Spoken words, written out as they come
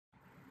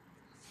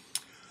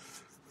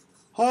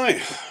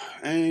Hi,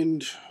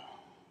 and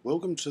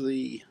welcome to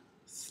the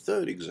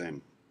third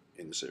exam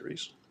in the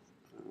series.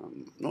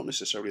 Not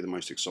necessarily the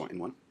most exciting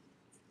one.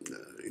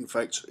 In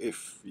fact,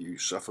 if you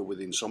suffer with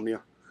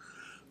insomnia,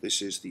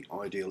 this is the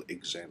ideal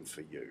exam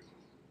for you.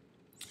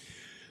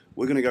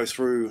 We're going to go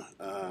through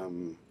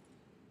the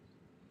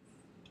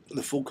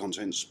full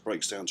contents,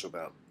 breaks down to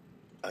about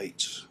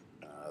 8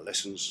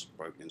 lessons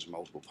broken into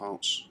multiple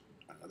parts.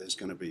 There's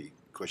going to be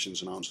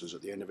questions and answers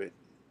at the end of it.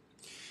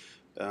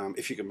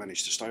 If you can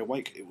manage to stay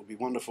awake, it would be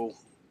wonderful.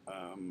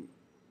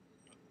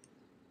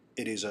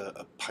 It is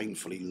a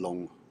painfully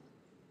long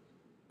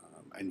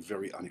and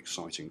very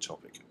unexciting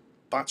topic,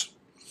 but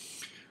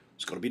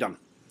it's got to be done.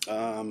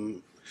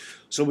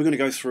 So we're going to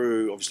go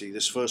through, obviously,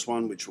 this first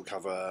one, which will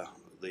cover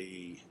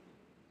the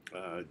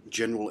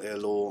general air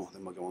law,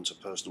 then we'll go on to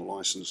personal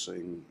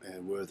licensing,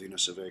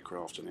 airworthiness of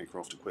aircraft and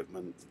aircraft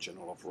equipment,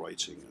 general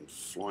operating and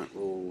flight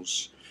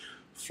rules,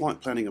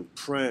 flight planning and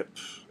prep,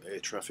 air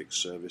traffic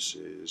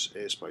services,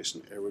 airspace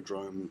and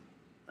aerodrome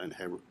and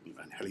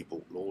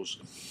heliport laws,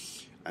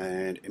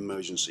 and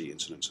emergency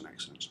incidents and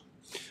accidents.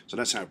 So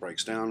that's how it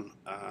breaks down.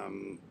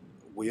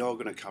 We are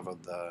going to cover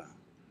the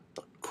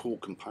core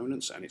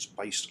components, and it's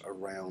based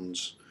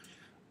around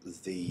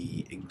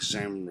the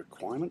exam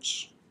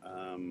requirements,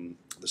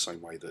 the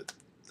same way that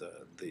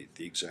the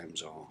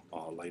exams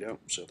are laid out.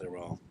 So there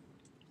are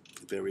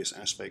various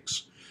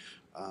aspects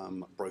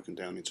broken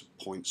down into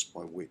points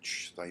by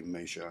which they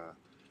measure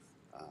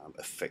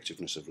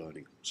effectiveness of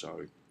learning.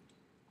 So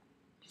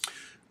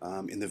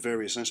in the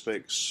various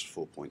aspects,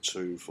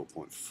 4.2,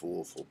 4.4,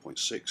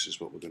 4.6 is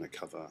what we're going to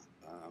cover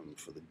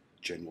for the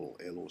general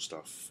air law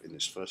stuff in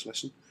this first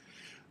lesson.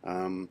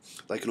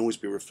 They can always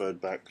be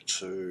referred back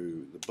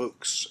to the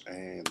books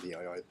and the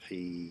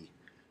AIP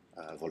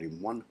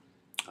Volume 1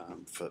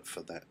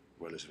 for that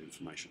relative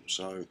information.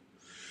 So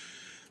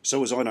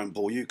as I don't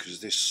bore you,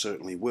 because this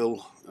certainly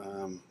will,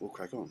 we'll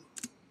crack on.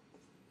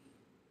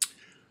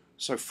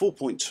 So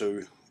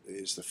 4.2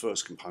 is the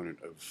first component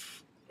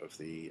of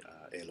the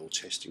air law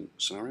testing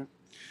scenario,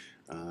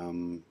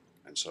 and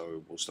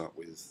so we'll start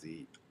with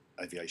the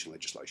aviation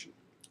legislation,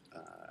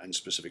 and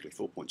specifically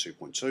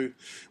 4.2.2,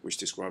 which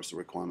describes the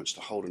requirements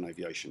to hold an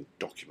aviation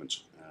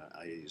document,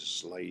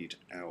 is laid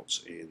out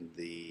in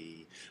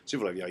the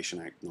Civil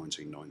Aviation Act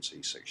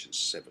 1990, Section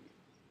 7.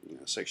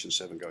 Section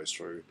 7 goes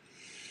through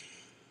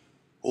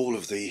all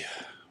of the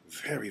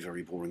very,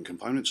 very boring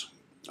components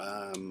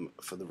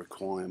for the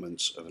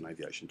requirements of an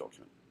aviation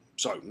document.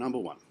 So, number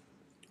one,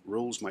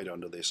 rules made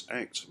under this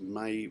Act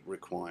may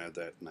require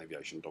that an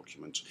aviation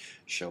document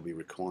shall be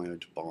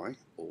required by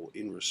or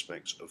in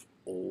respect of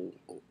all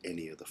or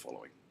any of the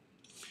following: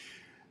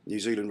 New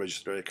Zealand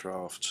registered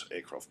aircraft,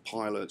 aircraft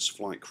pilots,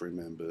 flight crew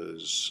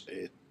members,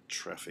 air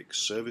traffic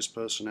service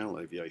personnel,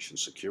 aviation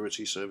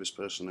security service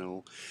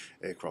personnel,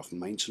 aircraft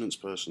maintenance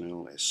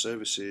personnel, air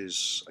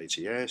services,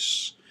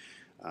 ATS,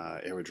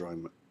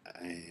 aerodrome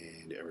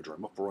and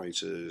aerodrome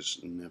operators,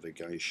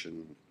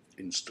 navigation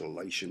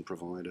installation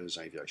providers,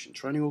 aviation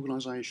training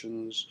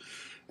organisations,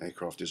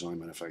 aircraft design,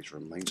 manufacture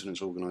and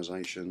maintenance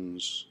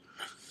organisations,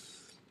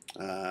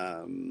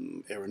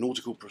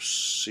 aeronautical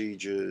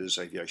procedures,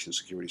 aviation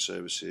security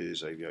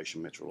services,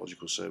 aviation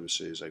meteorological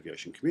services,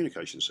 aviation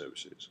communication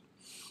services,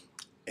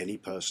 any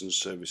persons,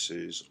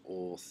 services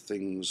or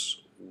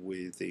things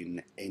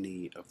within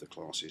any of the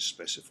classes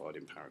specified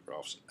in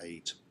paragraphs A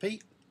to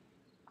P.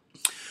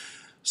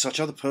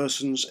 Such other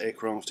persons,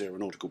 aircraft,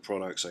 aeronautical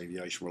products,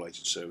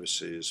 aviation-related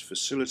services,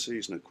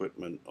 facilities and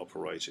equipment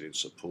operated in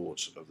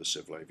support of the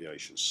civil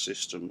aviation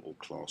system or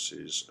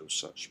classes of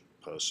such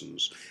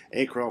persons,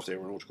 aircraft,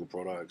 aeronautical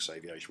products,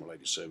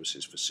 aviation-related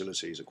services,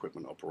 facilities,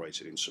 equipment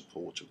operated in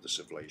support of the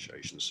civil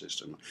aviation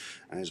system,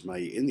 as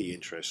may, in the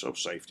interests of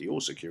safety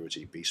or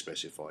security, be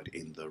specified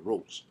in the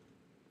rules.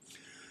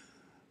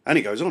 And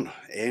it goes on.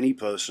 Any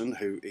person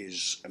who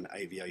is an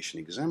aviation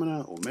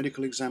examiner or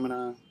medical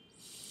examiner,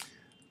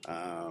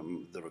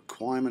 the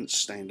requirements,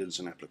 standards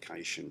and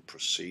application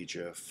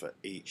procedure for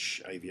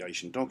each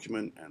aviation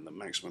document and the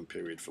maximum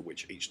period for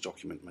which each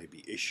document may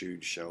be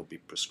issued shall be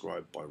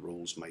prescribed by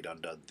rules made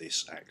under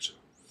this Act.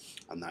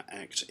 And that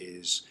Act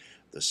is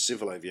the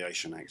Civil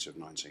Aviation Act of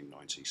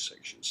 1990,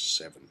 Section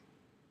 7.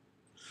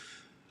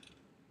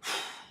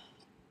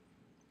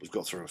 We've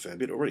got through a fair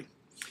bit already.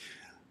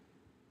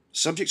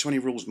 Subject to any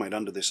rules made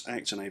under this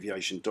Act, an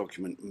aviation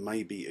document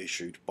may be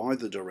issued by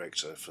the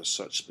Director for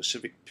such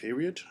specific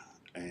period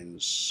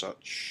and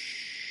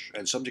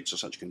subject to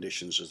such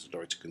conditions as the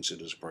Director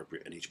considers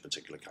appropriate in each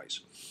particular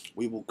case.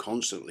 We will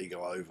constantly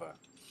go over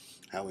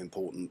how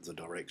important the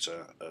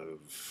Director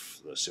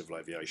of the Civil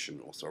Aviation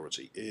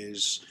Authority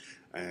is,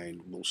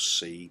 and we'll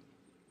see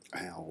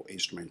how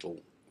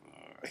instrumental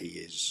he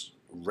is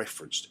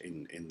referenced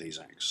in these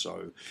acts.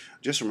 So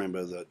just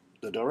remember that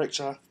the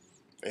Director,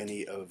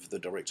 any of the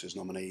Director's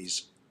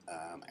nominees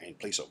and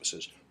police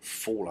officers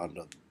fall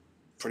under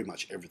pretty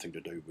much everything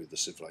to do with the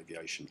civil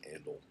aviation air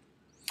law.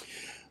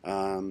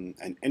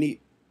 And any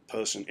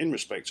person in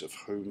respect of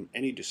whom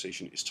any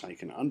decision is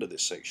taken under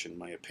this section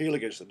may appeal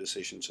against the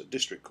decision to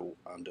district court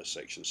under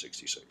section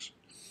 66.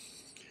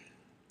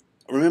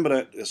 Remember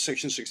that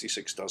section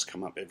 66 does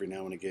come up every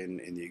now and again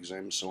in the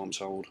exam, so I'm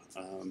told.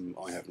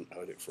 I haven't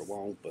heard it for a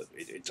while, but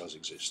it does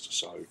exist.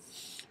 So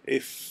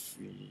if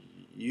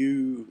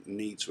you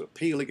need to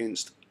appeal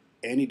against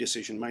any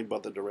decision made by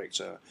the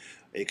director,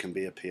 it can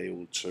be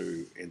appealed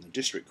to in the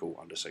district court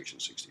under section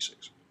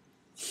 66.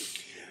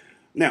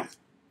 Now,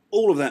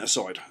 all of that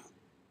aside,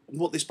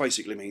 what this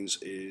basically means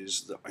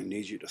is that I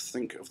need you to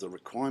think of the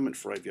requirement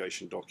for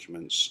aviation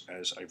documents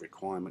as a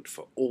requirement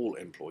for all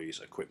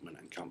employees, equipment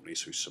and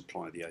companies who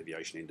supply the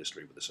aviation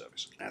industry with the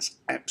service. That's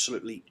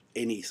absolutely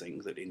anything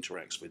that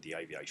interacts with the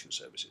aviation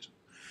services.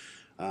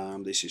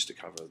 This is to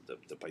cover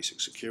the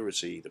basic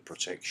security, the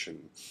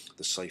protection,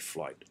 the safe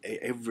flight,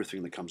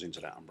 everything that comes into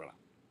that umbrella.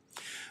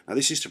 Now,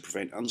 this is to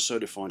prevent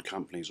uncertified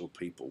companies or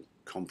people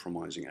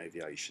compromising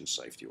aviation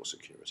safety or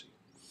security.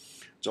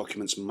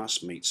 Documents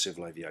must meet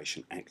Civil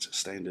Aviation Act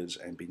standards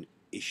and be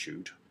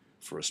issued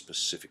for a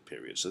specific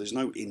period. So there's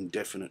no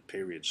indefinite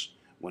periods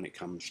when it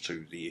comes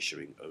to the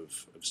issuing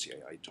of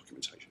CAA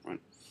documentation,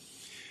 right?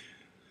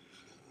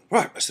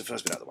 Right, that's the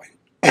first bit out of the way.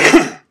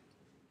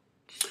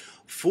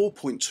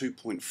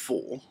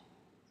 4.2.4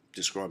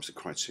 describes the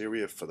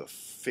criteria for the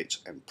fit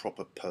and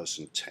proper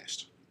person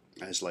test,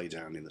 as laid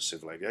down in the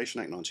Civil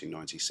Aviation Act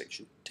 1990,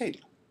 Section 10.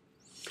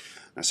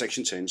 Now,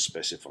 Section 10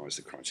 specifies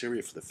the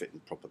criteria for the fit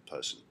and proper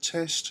person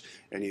test.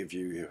 Any of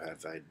you who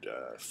have had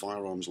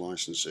firearms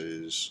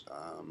licenses,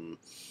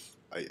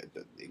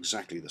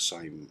 exactly the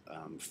same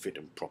fit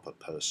and proper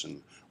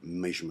person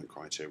measurement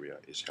criteria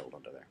is held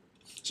under there.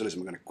 So listen,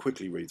 we're going to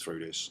quickly read through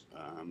this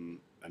and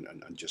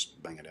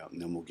just bang it out,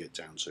 and then we'll get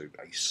down to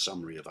a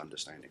summary of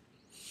understanding.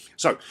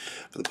 So,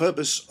 for the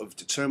purpose of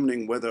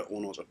determining whether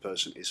or not a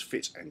person is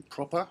fit and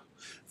proper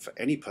for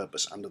any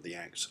purpose under the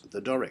Act,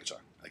 the Director,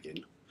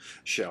 again,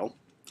 shall,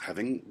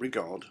 having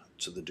regard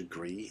to the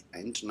degree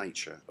and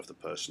nature of the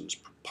person's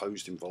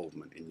proposed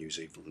involvement in New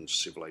Zealand's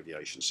civil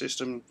aviation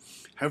system,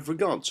 have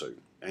regard to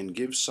and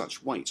give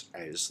such weight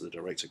as the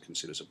Director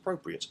considers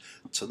appropriate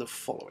to the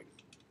following: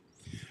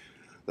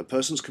 the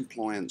person's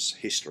compliance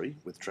history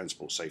with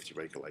transport safety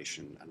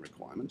regulation and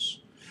requirements,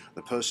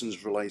 the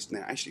person's related,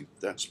 now actually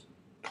that's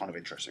kind of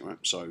interesting, right?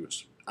 So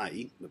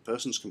A, the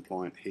person's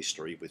compliant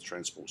history with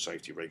transport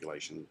safety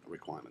regulation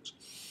requirements.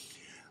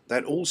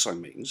 That also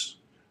means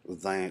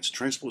that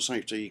transport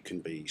safety can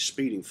be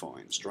speeding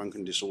fines, drunk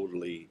and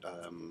disorderly,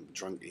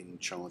 drunk in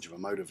charge of a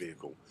motor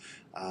vehicle,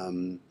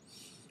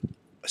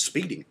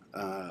 speeding,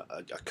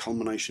 a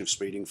culmination of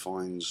speeding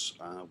fines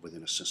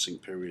within a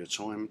succinct period of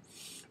time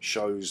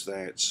shows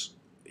that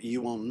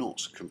you are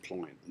not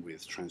compliant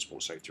with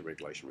transport safety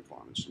regulation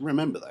requirements.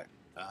 Remember that.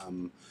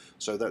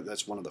 So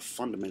that's one of the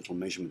fundamental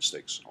measurement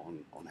sticks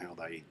on how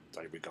they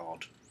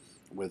regard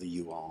whether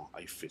you are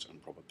a fit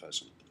and proper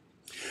person.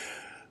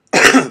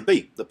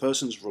 B, the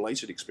person's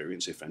related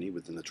experience, if any,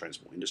 within the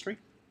transport industry,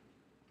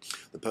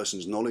 the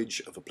person's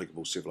knowledge of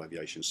applicable civil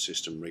aviation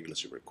system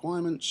regulatory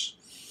requirements,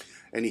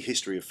 any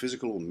history of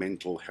physical or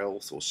mental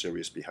health or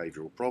serious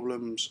behavioural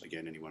problems.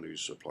 Again, anyone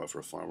who's applied for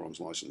a firearms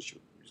licence,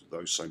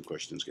 those same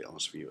questions get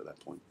asked for you at that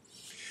point.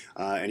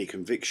 Any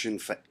conviction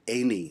for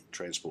any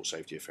transport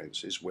safety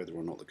offences, whether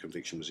or not the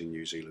conviction was in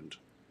New Zealand,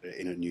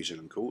 in a New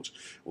Zealand court,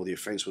 or the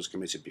offence was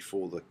committed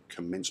before the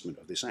commencement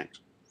of this Act.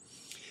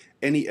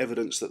 Any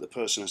evidence that the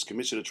person has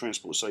committed a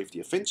transport safety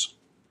offence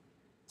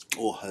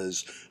or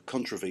has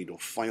contravened or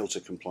failed to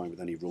comply with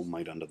any rule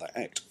made under that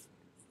Act.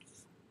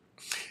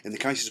 In the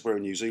cases where a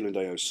New Zealand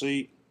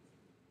AOC,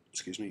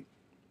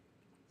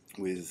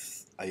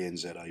 with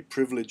ANZA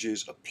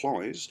privileges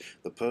applies,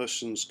 the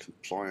person's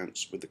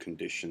compliance with the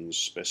conditions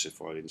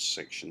specified in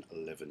Section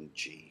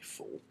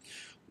 11G4.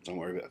 Don't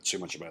worry too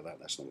much about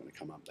that, that's not going to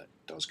come up. That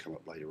does come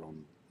up later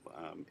on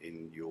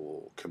in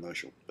your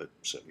commercial, but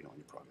certainly not in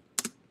your private.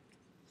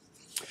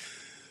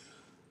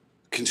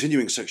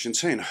 Continuing Section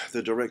 10,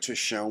 the Director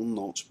shall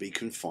not be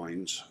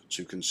confined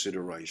to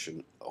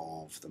consideration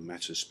of the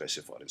matters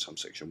specified in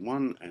subsection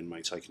 1 and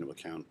may take into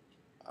account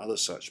other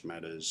such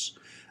matters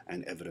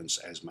and evidence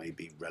as may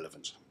be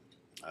relevant.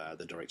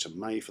 The Director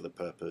may, for the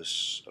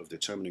purpose of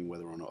determining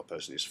whether or not a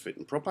person is fit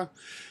and proper,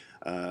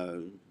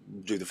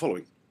 do the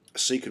following: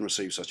 seek and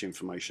receive such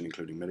information,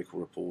 including medical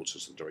reports,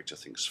 as the Director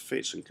thinks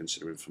fit, and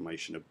consider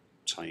information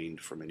obtained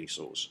from any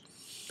source.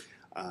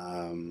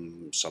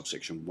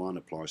 Subsection 1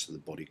 applies to the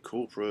body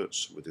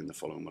corporates within the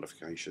following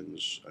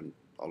modifications, and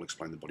I'll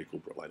explain the body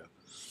corporate later.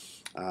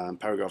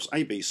 Paragraphs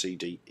A, B, C,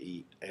 D,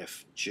 E,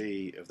 F,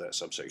 G of that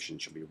subsection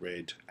shall be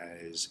read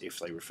as if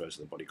they refer to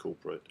the body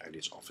corporate and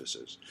its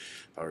officers.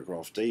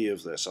 Paragraph D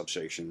of that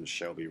subsection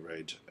shall be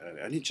read,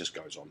 and it just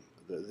goes on.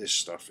 This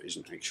stuff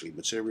isn't actually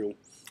material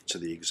to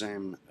the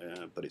exam,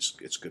 but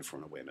it's good for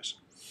an awareness.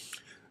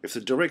 If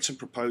the Director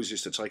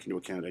proposes to take into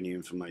account any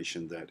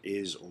information that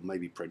is or may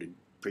be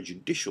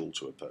prejudicial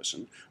to a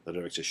person, the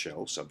director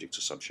shall, subject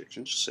to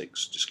subsection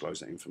 6,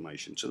 disclose that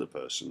information to the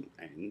person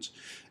and,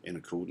 in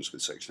accordance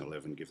with section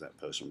 11, give that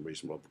person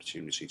reasonable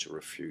opportunity to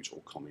refute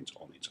or comment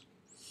on it.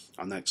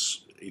 And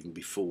that's even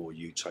before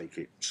you take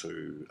it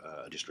to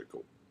a district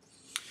court.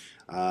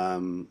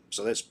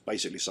 So that's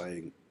basically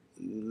saying,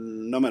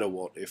 no matter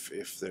what,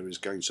 if there is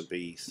going to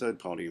be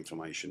third-party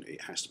information,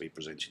 it has to be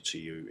presented to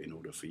you in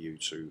order for you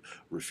to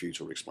refute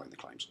or explain the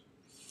claims.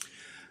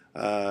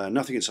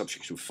 Nothing in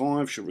subsection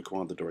 5 should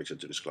require the director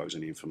to disclose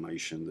any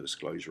information, the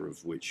disclosure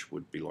of which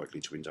would be likely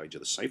to endanger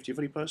the safety of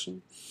any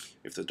person.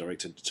 If the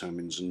director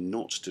determines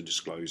not to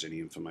disclose any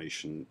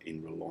information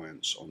in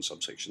reliance on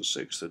subsection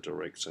 6, the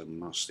director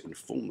must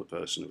inform the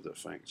person of the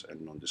fact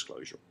and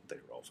non-disclosure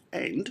thereof.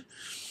 And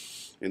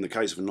in the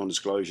case of a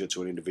non-disclosure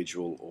to an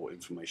individual or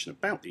information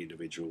about the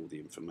individual, the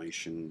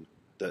information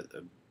that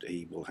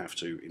he will have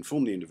to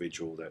inform the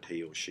individual that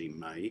he or she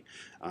may,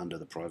 under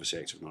the Privacy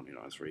Act of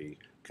 1993,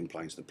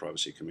 complain to the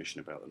Privacy Commission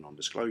about the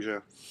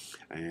non-disclosure,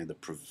 and the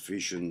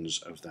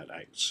provisions of that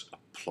Act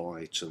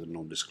apply to the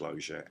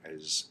non-disclosure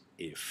as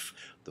if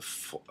the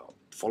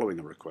following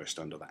a request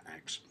under that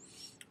Act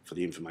for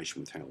the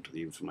information withheld,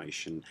 the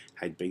information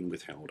had been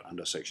withheld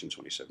under section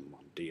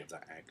 27(1)(d) of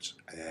that Act,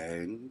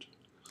 and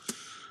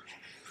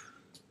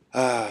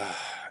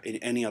in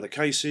any other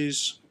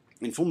cases,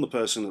 inform the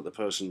person that the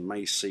person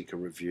may seek a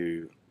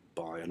review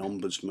by an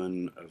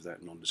ombudsman of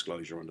that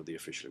non-disclosure under the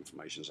Official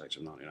Information Act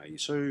of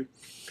 1982,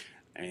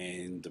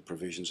 and the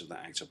provisions of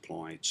that Act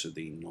apply to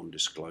the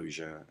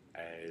non-disclosure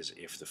as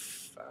if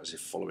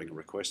following a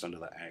request under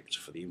that Act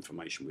for the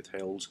information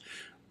withheld,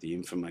 the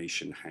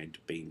information had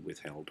been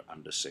withheld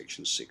under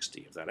section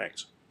 60 of that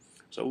Act.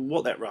 So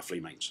what that roughly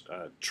means,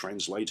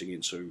 translating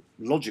into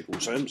logical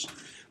terms,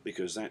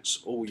 because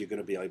that's all you're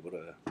going to be able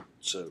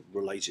to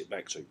relate it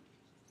back to.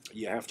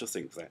 You have to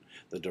think that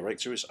the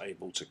director is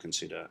able to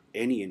consider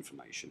any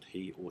information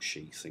he or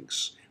she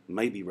thinks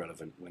may be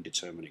relevant when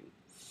determining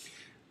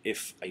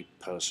if a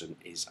person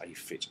is a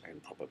fit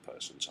and proper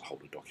person to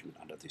hold a document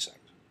under this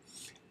Act.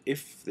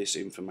 If this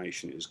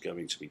information is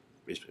going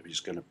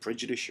to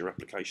prejudice your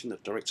application, the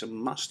director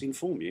must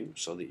inform you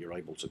so that you're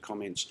able to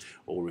comment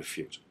or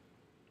refute.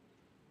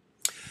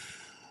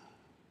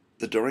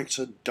 The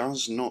director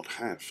does not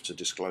have to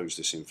disclose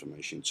this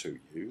information to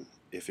you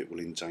if it will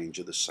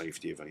endanger the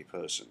safety of any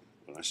person.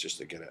 Well, that's just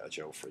a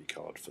get-out-of-jail-free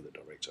card for the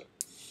director.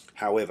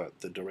 However,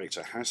 the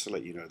director has to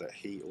let you know that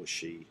he or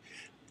she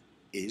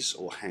is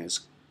or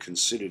has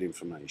considered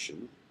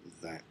information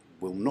that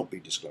will not be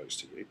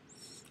disclosed to you,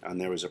 and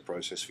there is a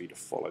process for you to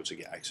follow to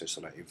get access to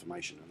that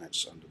information, and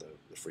that's under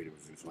the Freedom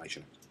of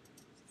Information Act.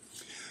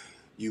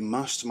 You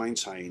must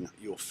maintain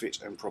your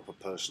fit and proper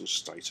person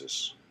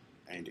status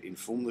and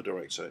inform the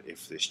director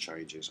if this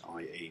changes,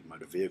 i.e.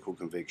 motor vehicle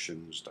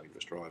convictions,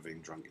 dangerous driving,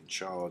 drunk in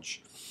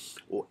charge,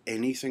 or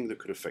anything that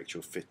could affect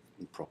your fit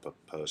and proper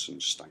person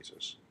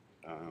status.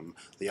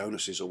 The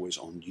onus is always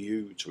on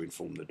you to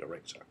inform the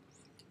director.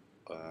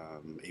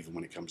 Even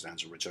when it comes down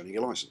to returning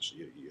your license,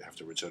 you have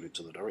to return it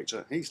to the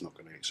director. He's not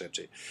going to accept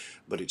it,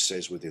 but it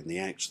says within the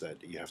Act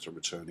that you have to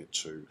return it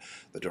to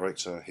the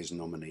director, his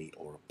nominee,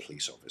 or a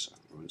police officer.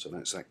 Right? So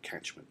that's that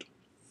catchment.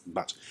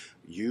 But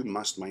you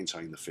must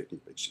maintain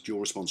it's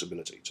your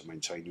responsibility to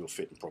maintain your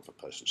fit and proper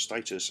person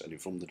status and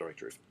inform the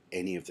director if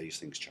any of these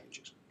things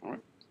changes. All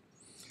right.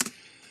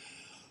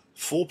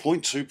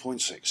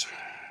 4.2.6.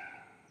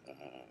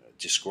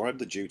 Describe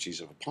the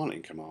duties of a pilot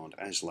in command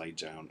as laid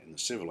down in the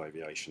Civil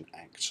Aviation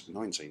Act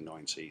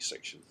 1990,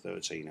 section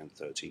 13 and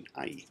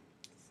 13A.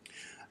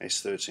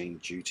 S13,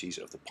 duties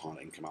of the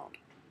pilot in command,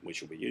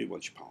 which will be you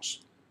once you pass.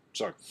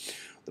 So,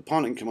 the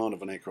pilot in command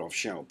of an aircraft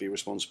shall be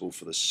responsible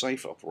for the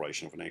safe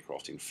operation of an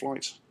aircraft in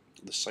flight,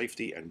 the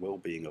safety and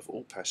well-being of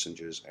all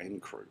passengers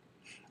and crew,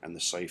 and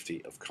the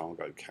safety of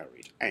cargo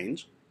carried,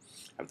 and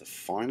have the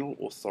final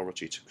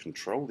authority to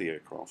control the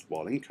aircraft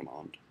while in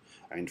command,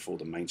 and for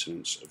the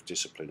maintenance of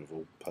discipline of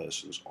all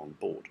persons on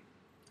board,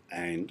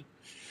 and,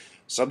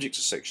 subject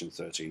to section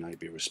 13A,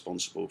 be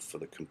responsible for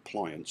the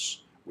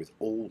compliance with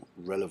all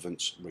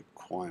relevant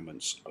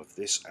requirements of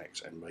this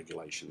Act and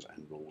regulations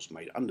and rules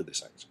made under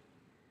this Act.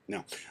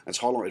 Now, that's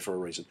highlighted for a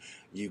reason.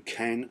 You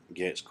can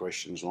get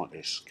questions like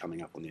this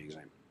coming up on the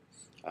exam.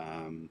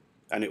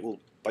 And it will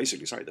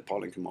basically say the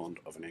pilot in command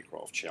of an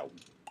aircraft shall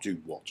do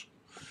what.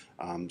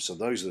 So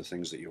those are the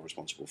things that you're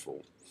responsible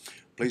for.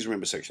 Please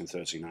remember section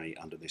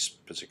 13A under this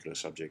particular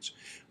subject.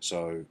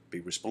 So be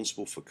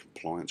responsible for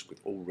compliance with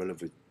all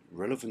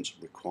relevant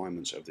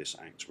requirements of this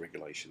Act,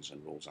 regulations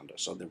and rules under.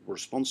 So the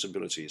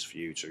responsibility is for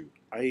you to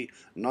A,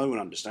 know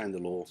and understand the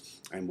law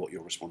and what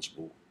you're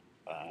responsible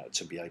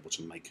to be able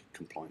to make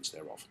compliance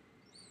thereof.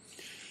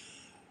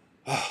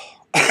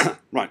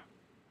 Right.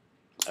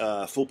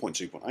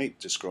 4.2.8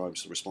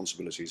 describes the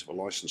responsibilities of a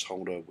licence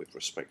holder with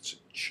respect to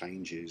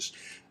changes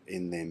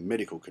in their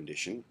medical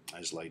condition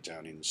as laid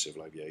down in the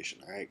Civil Aviation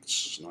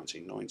Acts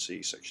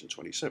 1990, section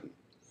 27.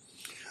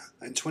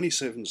 And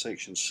 27,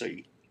 section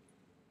C,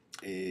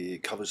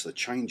 it covers the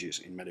changes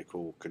in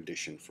medical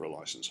condition for a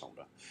licence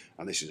holder.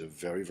 And this is a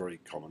very, very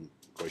common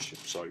question.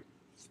 So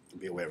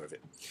be aware of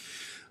it.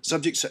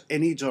 Subject to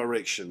any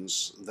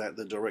directions that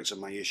the director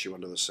may issue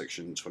under the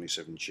section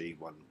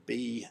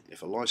 27G1B,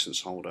 if a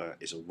licence holder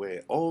is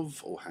aware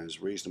of or has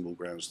reasonable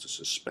grounds to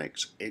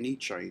suspect any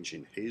change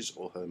in his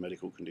or her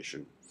medical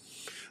condition,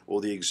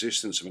 or the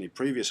existence of any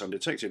previous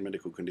undetected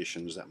medical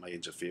conditions that may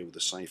interfere with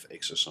the safe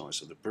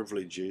exercise of the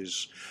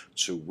privileges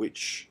to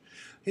which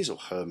his or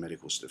her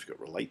medical certificate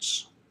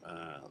relates,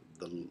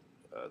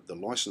 the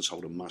licence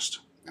holder must,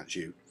 that's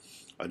you,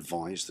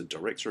 advise the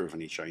director of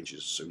any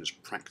changes as soon as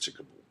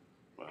practicable.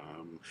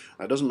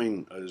 That doesn't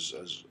mean as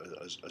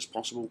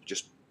possible,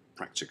 just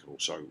practicable.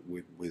 So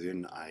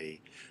within a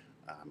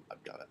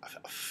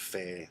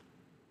fair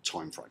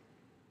time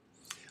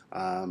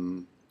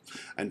frame,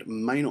 and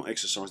may not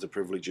exercise the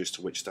privileges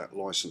to which that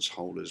license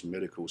holder's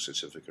medical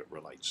certificate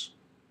relates.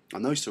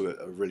 And those two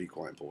are really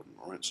quite important.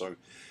 All right, so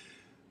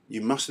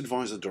you must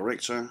advise the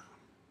director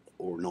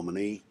or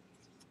nominee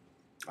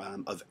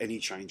of any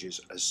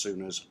changes as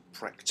soon as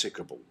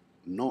practicable.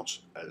 Not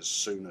as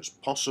soon as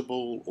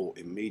possible or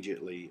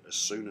immediately, as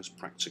soon as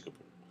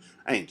practicable.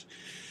 And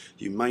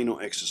you may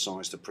not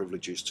exercise the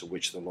privileges to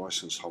which the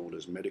licence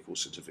holder's medical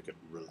certificate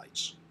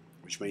relates,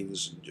 which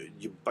means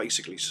you're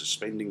basically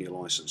suspending your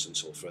licence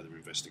until further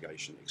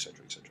investigation,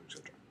 etc., etc.,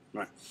 etc.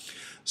 Right.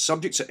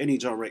 Subject to any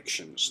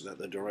directions that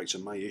the director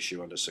may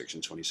issue under section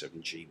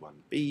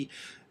 27G1B,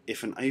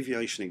 if an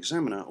aviation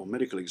examiner or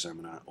medical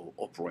examiner or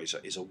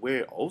operator is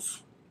aware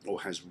of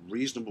or has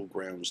reasonable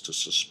grounds to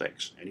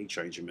suspect any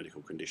change in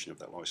medical condition of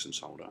that licence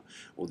holder,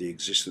 or the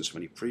existence of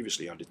any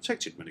previously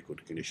undetected medical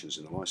conditions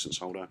in the licence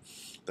holder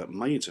that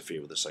may interfere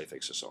with the safe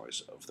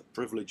exercise of the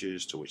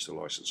privileges to which the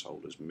licence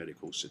holder's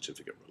medical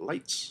certificate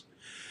relates,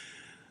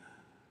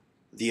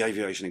 the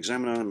aviation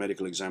examiner,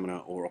 medical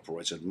examiner or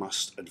operator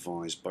must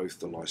advise both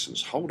the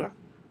licence holder,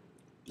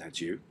 that's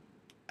you,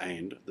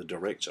 and the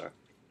director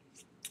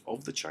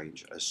of the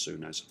change as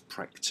soon as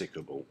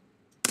practicable.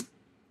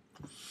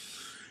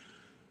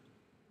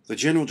 The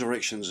General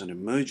Directions and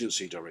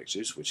Emergency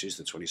Directives, which is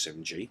the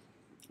 27G,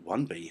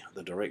 1B,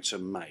 the director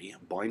may,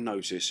 by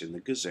notice in the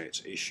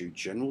Gazette, issue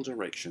general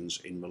directions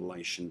in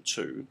relation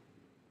to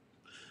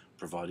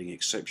providing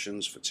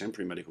exceptions for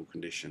temporary medical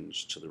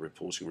conditions to the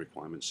reporting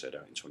requirements set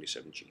out in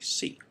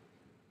 27GC.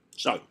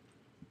 So,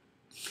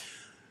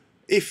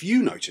 if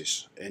you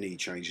notice any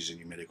changes in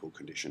your medical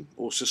condition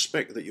or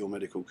suspect that your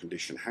medical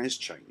condition has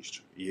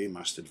changed, you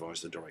must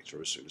advise the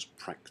director as soon as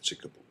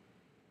practicable.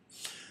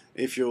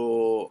 If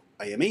you're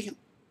AME,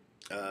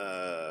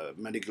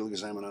 medical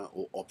examiner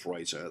or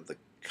operator, the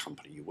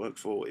company you work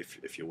for,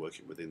 if you're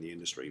working within the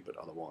industry, but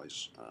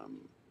otherwise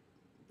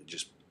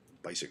just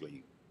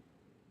basically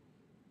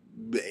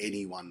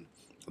anyone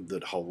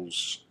that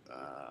holds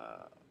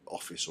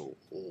office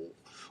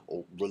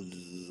or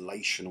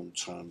relational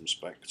terms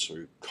back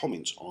to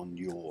comment on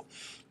your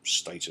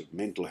state of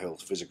mental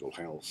health, physical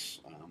health,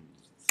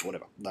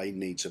 whatever, they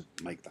need to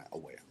make that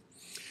aware.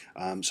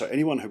 So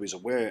anyone who is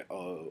aware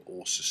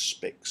or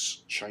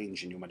suspects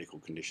change in your medical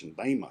condition,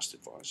 they must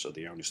advise. So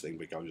the onus thing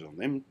that goes on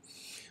them,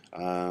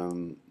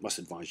 must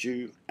advise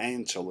you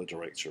and tell the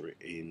director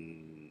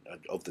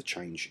of the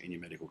change in your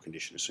medical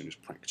condition as soon as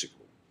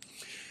practicable.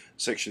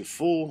 Section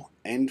 4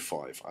 and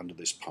 5 under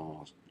this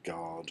part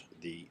guard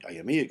the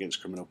AME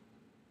against criminal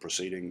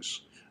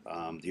proceedings,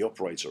 the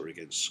operator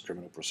against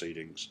criminal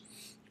proceedings,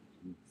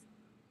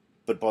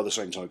 but by the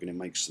same token it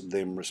makes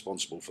them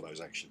responsible for those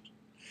actions.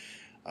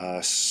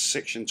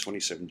 Section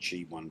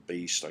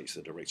 27G1B states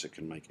the director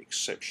can make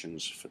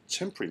exceptions for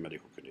temporary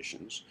medical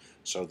conditions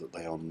so that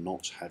they are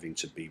not having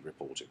to be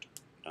reported.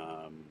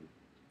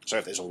 So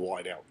if there's a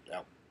wide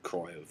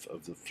outcry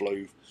of the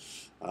flu,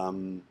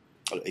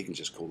 he can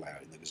just call that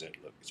out in the Gazette.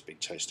 Look, it's been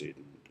tested,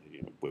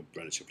 and we're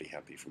relatively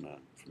happy from a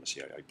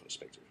CAA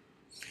perspective.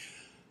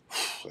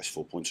 That's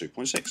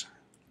 4.2.6.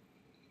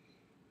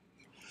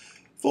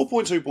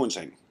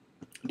 4.2.10.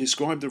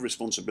 Describe the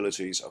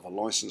responsibilities of a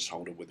licence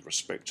holder with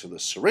respect to the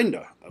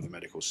surrender of a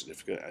medical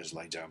certificate as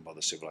laid down by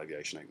the Civil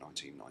Aviation Act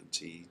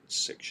 1990,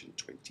 Section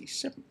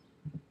 27.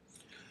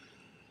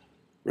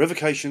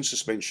 Revocation,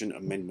 suspension,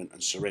 amendment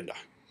and surrender.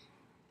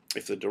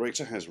 If the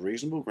director has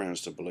reasonable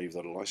grounds to believe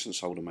that a licence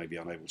holder may be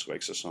unable to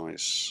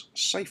exercise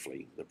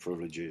safely the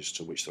privileges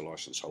to which the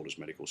licence holder's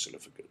medical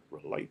certificate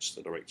relates,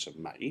 the director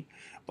may,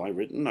 by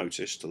written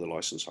notice to the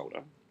licence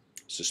holder,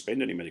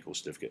 suspend any medical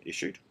certificate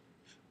issued,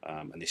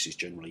 and this is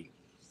generally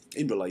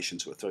in relation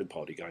to a third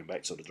party going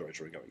back to the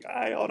director and going,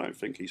 hey, I don't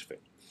think he's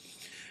fit.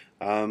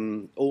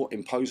 Or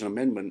impose an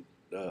amendment,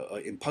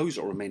 impose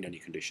or amend any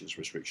conditions,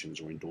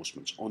 restrictions or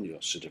endorsements on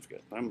your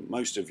certificate.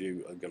 Most of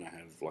you are going to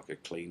have like a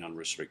clean,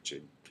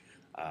 unrestricted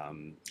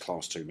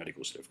Class 2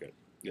 medical certificate.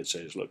 It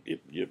says, look,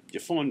 you're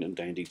fine and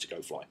dandy to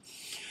go fly.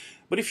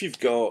 But if you've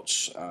got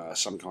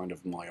some kind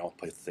of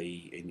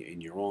myopathy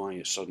in your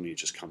eye, suddenly it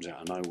just comes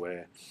out of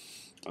nowhere,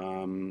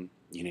 you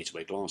need to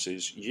wear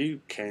glasses, you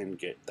can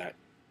get that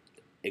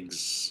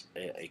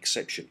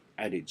exception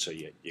added to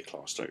your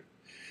Class 2.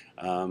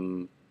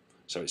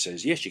 So it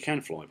says, yes, you can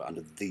fly, but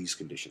under these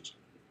conditions.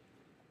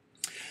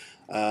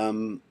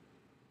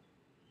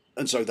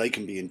 and so they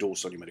can be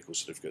endorsed on your medical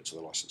certificate to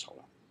the licence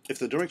holder. If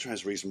the director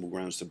has reasonable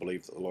grounds to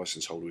believe that the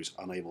licence holder is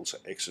unable to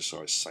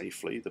exercise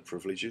safely the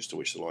privileges to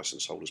which the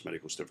licence holder's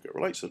medical certificate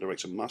relates, the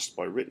director must,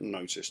 by written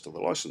notice to the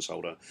licence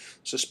holder,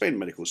 suspend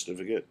medical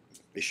certificate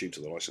issued to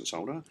the licence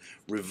holder,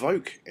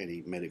 revoke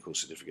any medical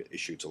certificate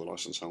issued to the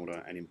licence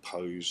holder, and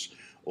impose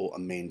or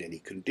amend any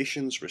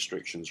conditions,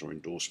 restrictions, or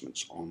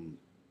endorsements on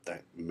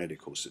that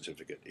medical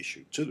certificate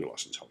issued to the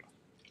licence holder.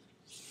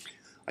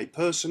 A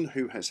person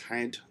who has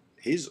had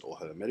his or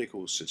her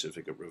medical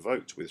certificate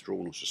revoked,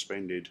 withdrawn, or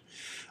suspended,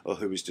 or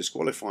who is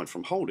disqualified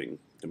from holding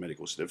the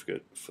medical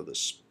certificate for the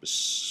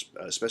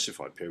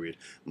specified period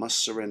must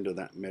surrender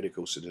that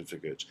medical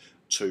certificate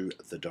to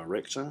the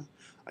director,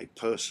 a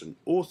person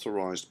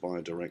authorised by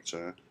a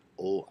director,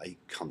 or a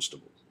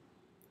constable.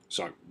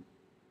 So,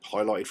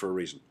 highlighted for a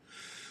reason.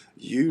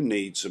 You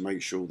need to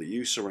make sure that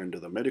you surrender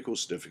the medical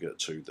certificate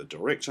to the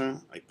director,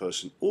 a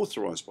person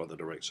authorised by the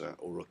director,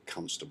 or a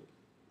constable.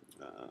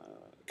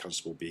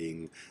 Constable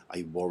being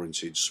a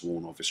warranted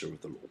sworn officer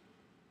of the law,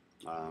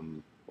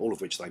 all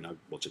of which they know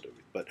what to do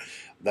with. But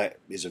that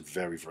is a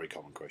very, very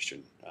common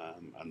question,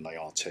 and they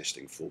are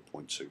testing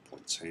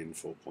 4.2.10,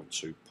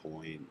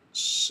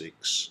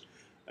 4.2.6,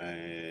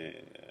 and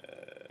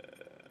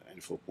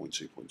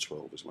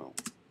 4.2.12 as well.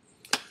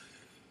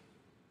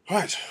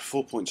 Right,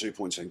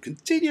 4.2.10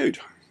 continued.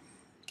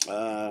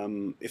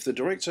 If the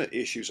director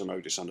issues a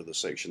notice under the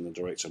section, the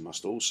director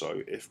must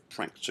also, if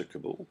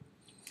practicable,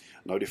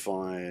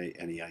 notify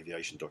any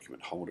aviation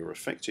document holder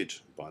affected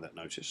by that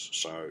notice.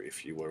 So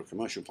if you were a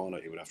commercial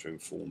pilot, you would have to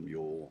inform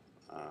your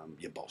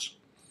boss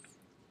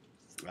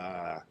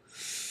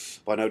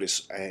by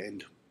notice.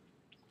 And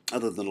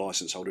other than the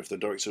licence holder, if the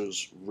director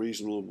is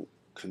reasonable,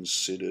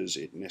 considers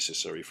it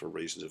necessary for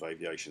reasons of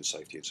aviation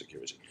safety and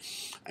security,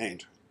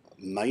 and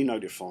may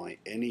notify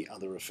any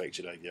other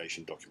affected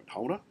aviation document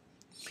holder.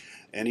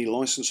 Any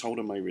licence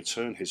holder may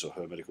return his or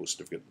her medical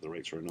certificate to the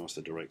director and ask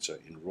the director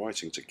in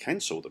writing to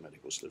cancel the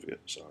medical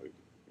certificate. So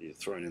you're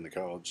throwing in the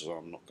cards,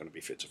 I'm not going to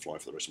be fit to fly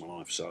for the rest of my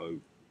life,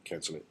 so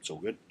cancel it, it's all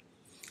good.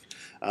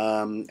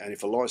 And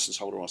if a licence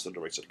holder asks the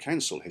director to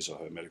cancel his or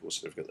her medical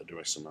certificate, the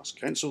director must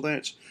cancel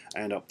that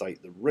and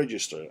update the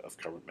register of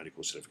current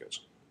medical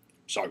certificates.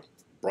 So,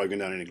 broken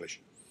down in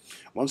English.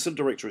 Once the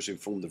director is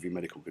informed of your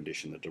medical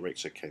condition, the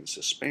director can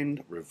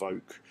suspend,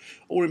 revoke,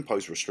 or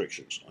impose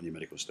restrictions on your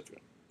medical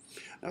certificate.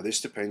 Now,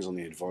 this depends on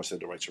the advice the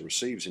director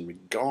receives in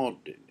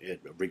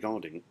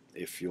regarding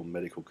if your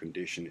medical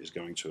condition is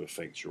going to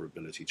affect your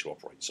ability to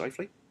operate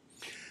safely.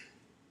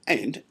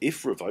 And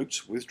if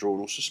revoked,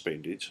 withdrawn, or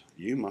suspended,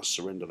 you must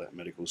surrender that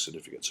medical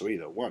certificate to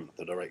either 1.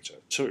 The director,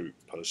 2.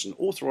 Person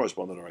authorised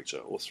by the director,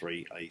 or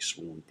 3. A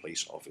sworn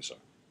police officer.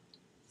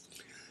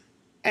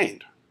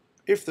 And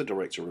if the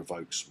director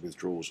revokes,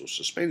 withdraws, or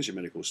suspends your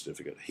medical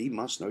certificate, he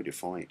must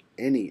notify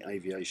any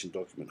aviation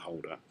document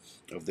holder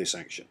of this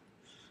action,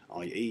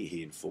 i.e.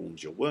 he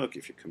informs your work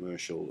if you're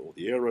commercial, or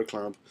the Aero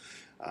Club,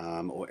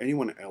 or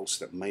anyone else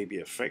that may be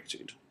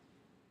affected.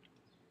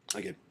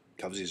 Again,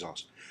 covers his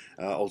ass.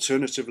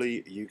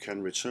 Alternatively, you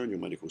can return your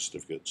medical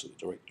certificate to the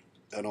director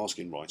and ask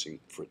in writing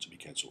for it to be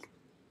cancelled.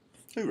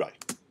 Hooray!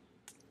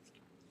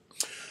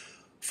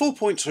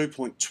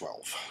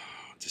 4.2.12.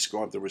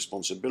 Describe the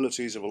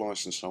responsibilities of a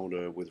licence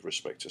holder with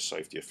respect to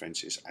safety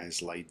offences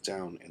as laid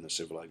down in the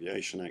Civil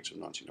Aviation Act of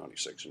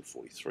 1996 and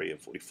 43 and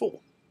 44.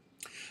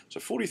 So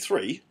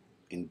 43,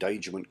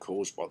 endangerment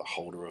caused by the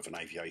holder of an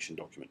aviation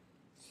document.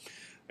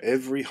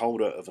 Every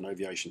holder of an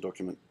aviation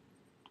document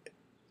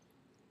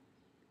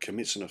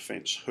commits an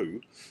offence who,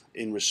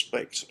 in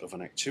respect of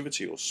an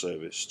activity or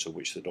service to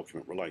which the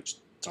document relates,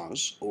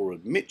 does or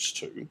admits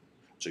to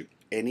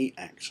any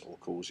act or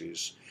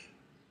causes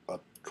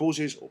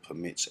or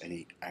permits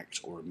any act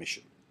or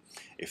omission,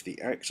 if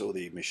the act or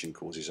the omission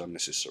causes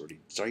unnecessary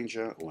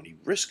danger or any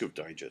risk of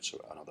danger to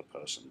another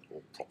person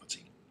or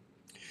property.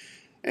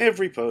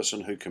 Every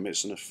person who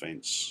commits an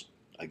offence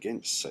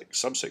against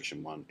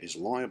subsection 1 is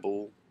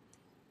liable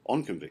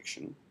on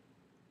conviction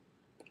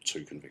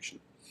to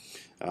conviction.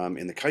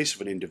 In the case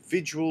of an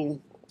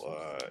individual,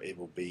 it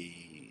will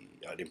be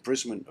an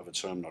imprisonment of a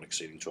term not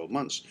exceeding 12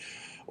 months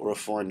or a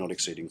fine not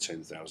exceeding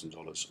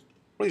 $10,000.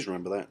 Please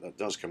remember that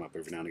does come up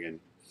every now and again.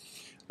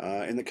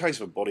 In the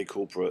case of a body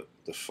corporate,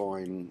 the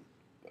fine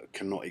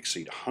cannot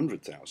exceed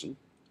 $100,000,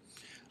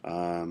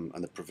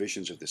 and the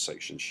provisions of this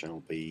section shall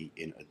be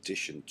in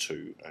addition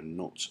to and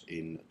not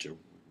in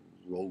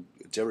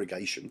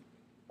derogation,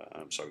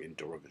 so in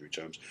derogatory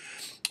terms,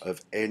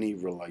 of any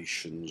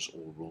relations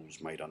or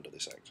rules made under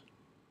this Act.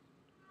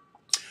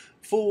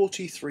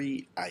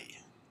 43A.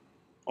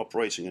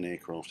 Operating an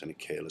aircraft in a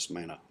careless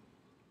manner.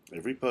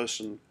 Every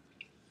person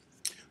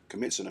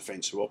commits an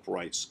offence who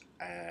operates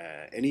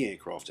any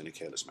aircraft in a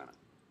careless manner.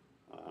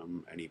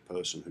 Any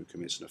person who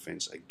commits an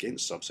offence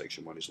against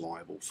subsection 1 is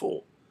liable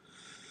for,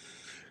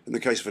 in the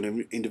case of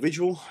an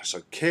individual,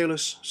 so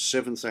careless,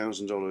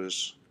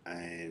 $7,000,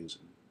 and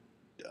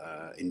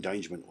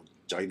endangerment or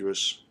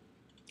dangerous,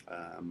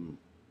 $10,000.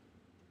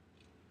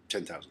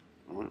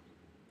 All right.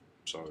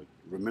 So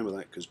remember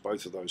that, because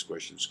both of those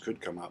questions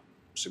could come up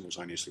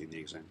simultaneously in the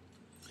exam.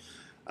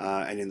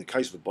 And in the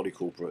case of a body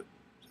corporate,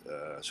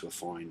 to a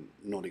fine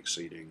not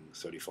exceeding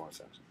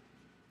 35,000.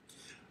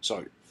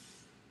 So,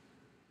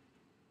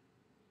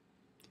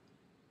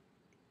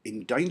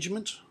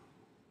 endangerment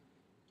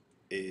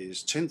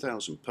is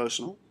 10,000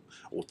 personal,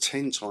 or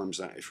 10 times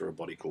that if you're a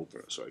body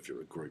corporate, so if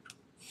you're a group.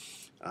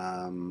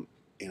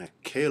 In a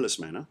careless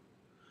manner,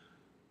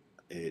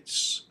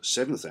 it's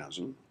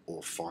 7,000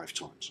 or 5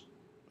 times.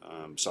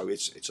 So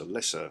it's a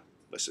lesser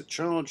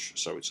charge,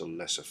 so it's a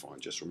lesser fine.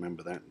 Just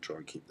remember that and try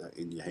and keep that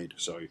in your head.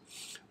 So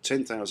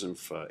 10,000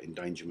 for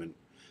endangerment,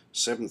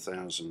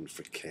 7,000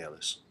 for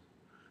careless,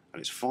 and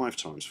it's 5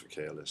 times for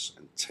careless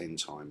and 10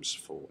 times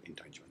for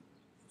endangerment.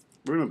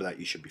 Remember that,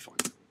 you should be fine.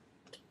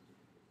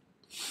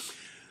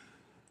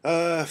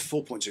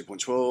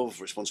 4.2.12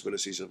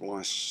 responsibilities of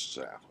license.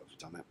 I've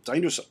done that.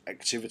 Dangerous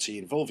activity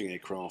involving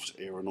aircraft,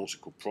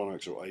 aeronautical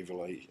products, or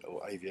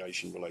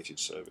aviation related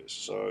service.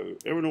 So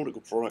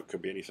aeronautical product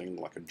could be anything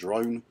like a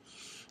drone.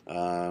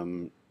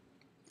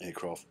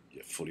 Aircraft,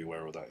 you're fully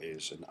aware of that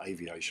is. An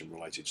aviation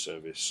related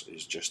service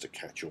is just a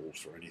catch-all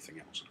for anything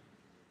else.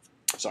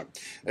 So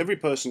every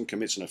person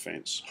commits an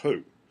offence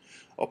who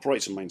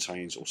operates and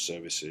maintains or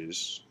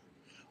services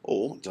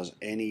or does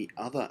any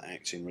other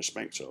act in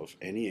respect of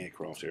any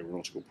aircraft,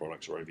 aeronautical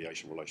products, or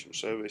aviation related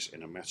service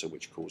in a matter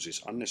which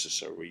causes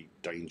unnecessary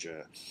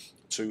danger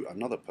to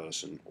another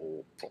person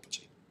or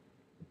property.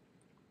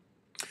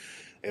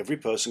 Every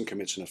person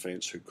commits an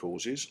offence who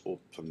causes or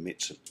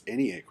permits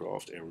any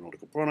aircraft,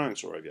 aeronautical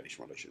products, or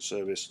aviation related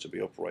service to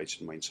be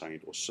operated,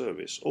 maintained, or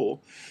serviced, or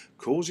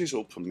causes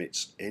or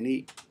permits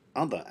any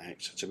other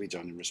act to be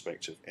done in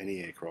respect of any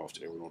aircraft,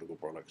 aeronautical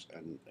products,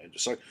 and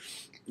so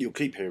you'll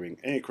keep hearing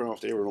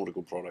aircraft,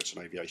 aeronautical products,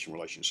 and aviation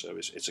relations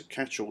service. It's a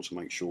catch-all to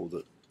make sure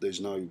that there's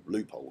no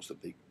loopholes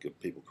that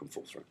people can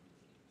fall through.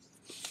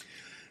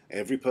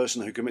 Every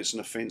person who commits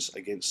an offence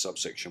against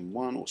subsection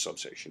 1 or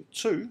subsection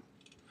 2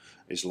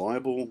 is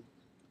liable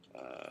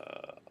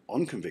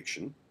on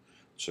conviction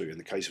to, in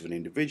the case of an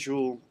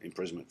individual,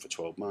 imprisonment for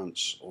 12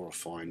 months or a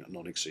fine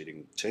not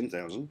exceeding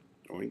 10,000,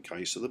 or in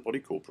case of the body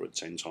corporate,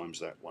 10 times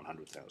that,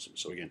 100,000.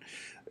 So again,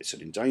 it's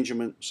an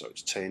endangerment, so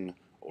it's 10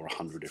 or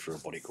 100 if you're a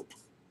body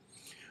corporate.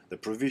 The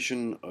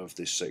provision of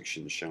this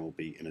section shall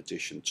be in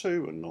addition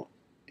to and not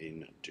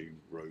in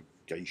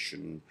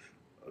derogation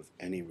of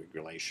any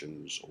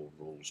regulations or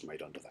rules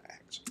made under that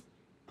Act.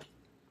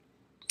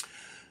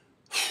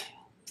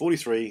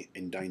 43,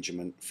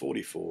 endangerment.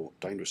 44,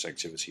 dangerous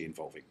activity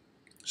involving.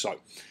 So,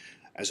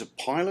 as a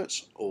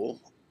pilot or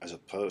as a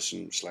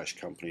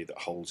person/company that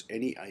holds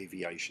any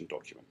aviation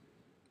document,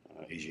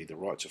 e.g. the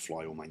right to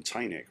fly or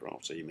maintain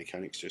aircraft, so your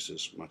mechanics just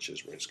as much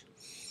as risk.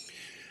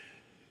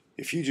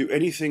 If you do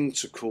anything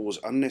to cause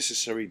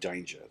unnecessary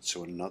danger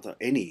to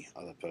any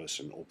other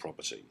person or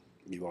property,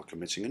 you are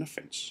committing an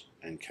offence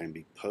and can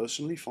be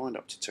personally fined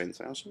up to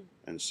 10,000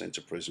 and sent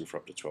to prison for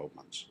up to 12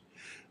 months.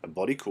 A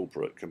body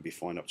corporate can be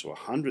fined up to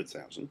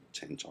 100,000,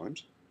 10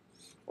 times,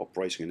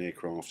 operating an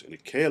aircraft in a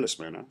careless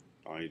manner,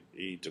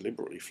 i.e.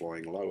 deliberately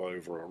flying low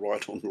over a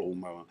ride-on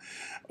lawnmower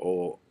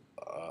or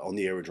on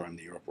the aerodrome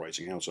that you're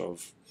operating out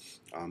of,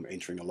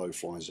 entering a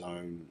low-fly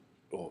zone,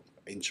 or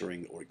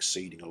entering or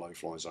exceeding a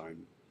low-fly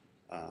zone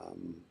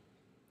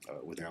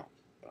without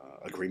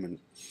agreement.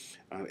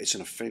 It's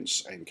an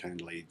offence and can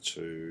lead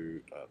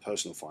to a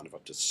personal fine of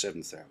up to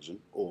 7,000,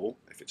 or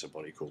if it's a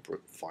body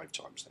corporate, 5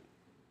 times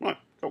that. Right,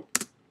 cool.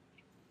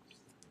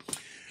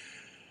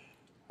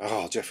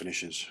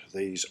 Definitions.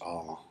 These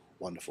are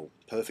wonderful.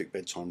 Perfect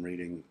bedtime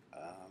reading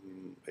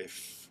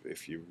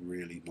if you're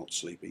really not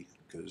sleepy,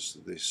 because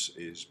this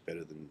is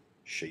better than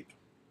sheep.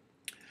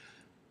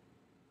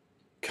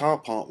 Car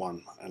Part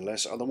 1,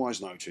 unless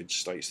otherwise noted,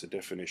 states the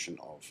definition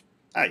of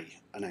A,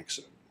 an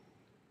accident.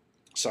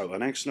 So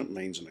an accident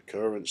means an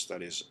occurrence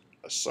that is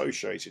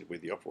associated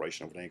with the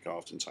operation of an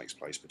aircraft and takes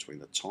place between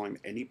the time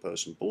any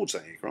person boards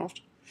that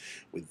aircraft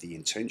with the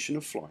intention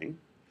of flying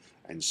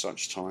and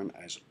such time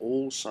as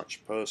all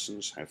such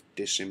persons have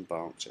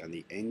disembarked and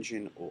the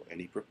engine or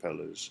any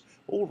propellers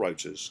or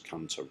rotors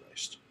come to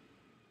rest.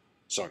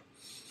 So,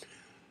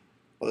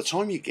 by the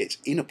time you get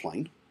in a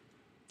plane,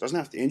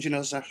 the engine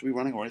doesn't have to be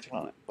running or anything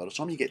like that. By the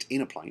time you get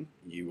in a plane,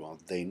 you are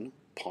then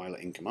pilot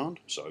in command,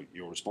 so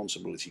your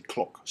responsibility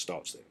clock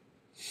starts there.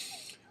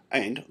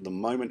 And the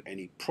moment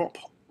any prop,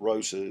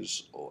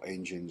 rotors or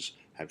engines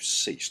have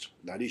ceased,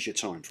 that is your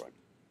time frame.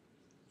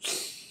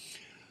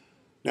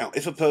 Now,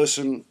 if a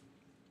person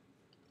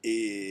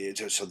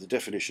so the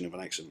definition of an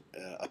accident,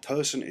 a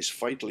person is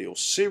fatally or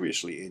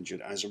seriously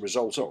injured as a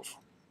result of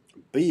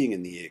being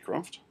in the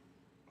aircraft.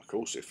 Of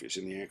course, if it's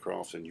in the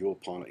aircraft and you're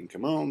pilot in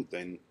command,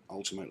 then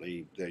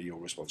ultimately they're your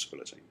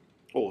responsibility.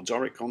 Or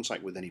direct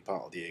contact with any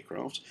part of the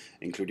aircraft,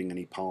 including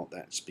any part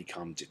that's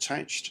become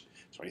detached,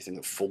 so anything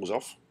that falls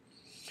off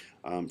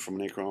from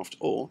an aircraft,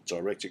 or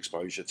direct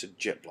exposure to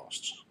jet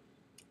blasts,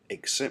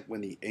 except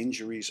when the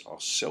injuries are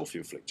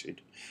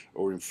self-inflicted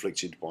or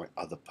inflicted by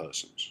other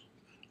persons,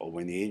 or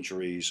when the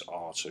injuries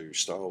are to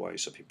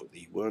stowaways, so people that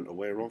you weren't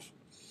aware of,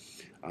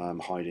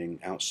 hiding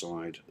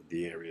outside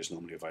the areas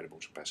normally available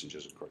to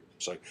passengers and crew.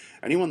 So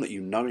anyone that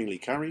you knowingly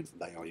carry,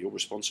 they are your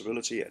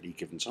responsibility at any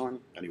given time.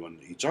 Anyone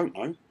that you don't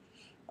know,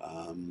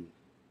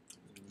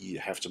 you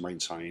have to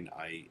maintain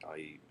a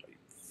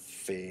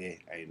fair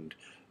and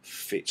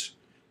fit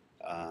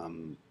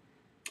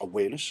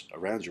awareness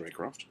around your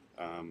aircraft,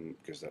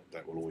 because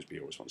that will always be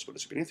your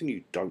responsibility. But anything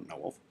you don't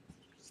know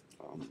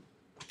of,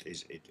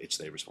 it's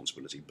their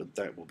responsibility, but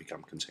that will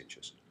become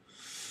contentious.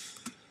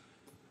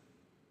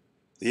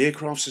 The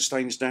aircraft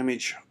sustains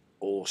damage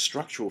or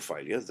structural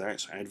failure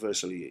that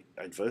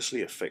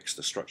adversely affects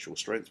the structural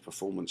strength,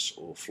 performance,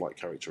 or flight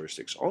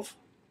characteristics of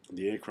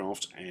the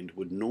aircraft and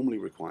would normally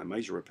require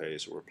major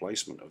repairs or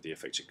replacement of the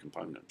affected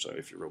component. So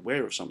if you're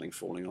aware of something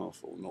falling off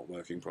or not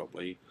working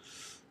properly,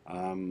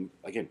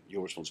 again,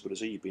 your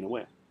responsibility, you've been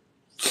aware.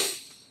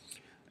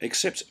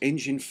 Except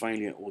engine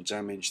failure or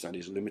damage that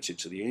is limited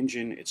to the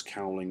engine, its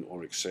cowling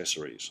or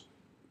accessories,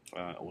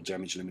 or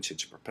damage limited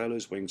to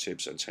propellers,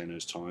 wingtips,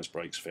 antennas, tyres,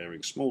 brakes,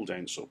 fairings, small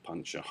dents or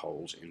puncture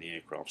holes in the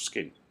aircraft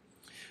skin,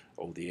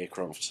 or the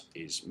aircraft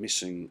is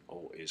missing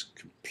or is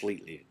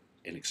completely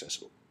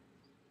inaccessible.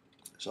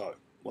 So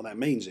what that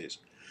means is,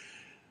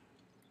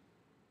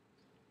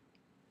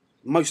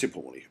 most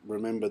importantly,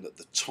 remember that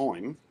the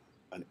time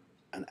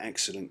an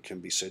accident can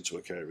be said to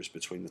occur is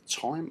between the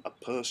time a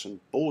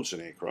person boards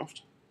an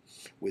aircraft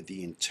with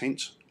the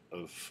intent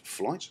of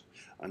flight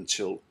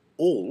until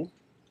all,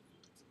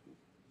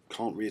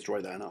 can't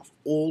reiterate that enough,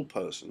 all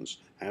persons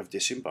have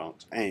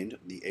disembarked and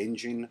the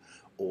engine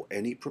or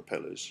any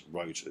propellers,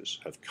 rotors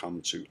have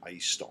come to a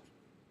stop.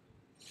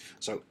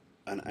 So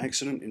an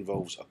accident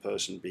involves a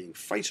person being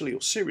fatally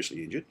or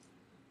seriously injured,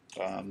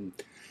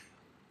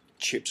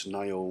 chipped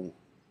nail,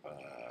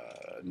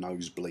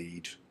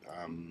 nosebleed,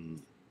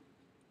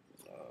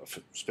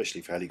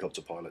 especially for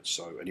helicopter pilots,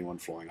 so anyone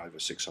flying over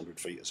 600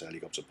 feet as a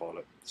helicopter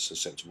pilot is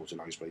susceptible to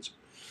nosebleeds.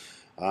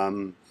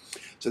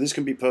 So this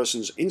can be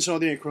persons inside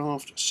the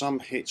aircraft, some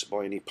hit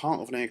by any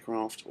part of an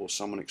aircraft, or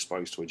someone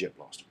exposed to a jet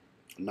blast.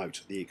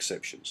 Note the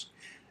exceptions.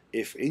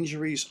 If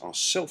injuries are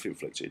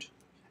self-inflicted,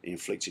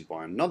 inflicted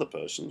by another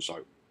person,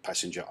 so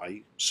passenger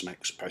A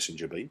smacks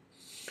passenger B,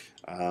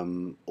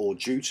 or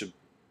due to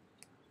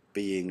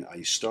being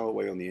a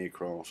stowaway on the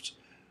aircraft,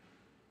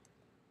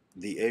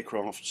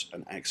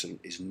 an accident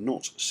is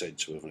not said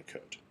to have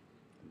occurred.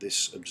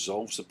 This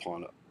absolves the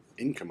pilot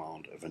in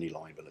command of any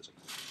liability.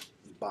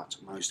 But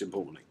most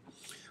importantly,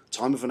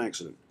 time of an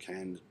accident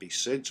can be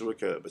said to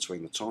occur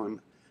between the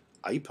time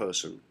a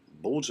person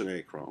boards an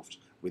aircraft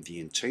with the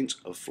intent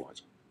of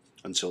flight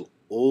until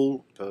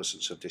all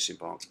persons have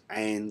disembarked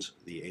and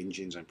the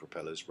engines and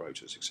propellers,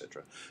 rotors,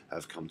 etc.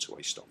 have come to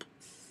a stop.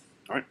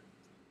 All right,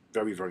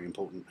 very, very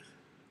important,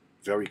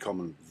 very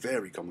common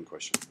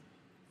question.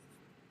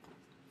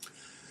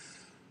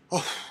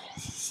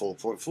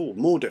 4.4,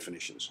 more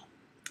definitions.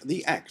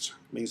 The Act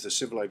means the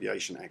Civil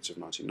Aviation Act of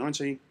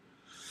 1990.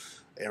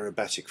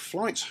 Aerobatic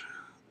flight,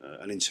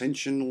 an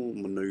intentional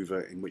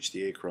manoeuvre in which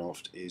the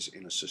aircraft is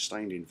in a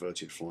sustained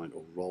inverted flight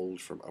or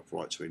rolled from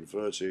upright to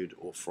inverted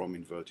or from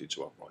inverted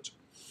to upright.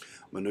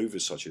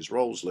 Manoeuvres such as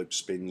rolls, loops,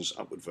 spins,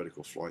 upward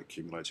vertical flight,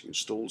 accumulating in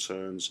stall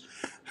turns,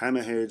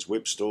 hammerheads,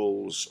 whip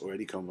stalls, or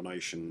any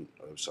combination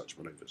of such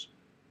manoeuvres.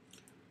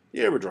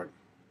 The aerodrome,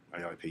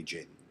 AIP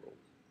Gen rule,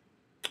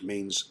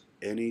 means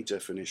any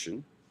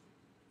definition.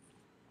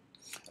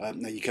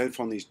 Now you can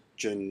find these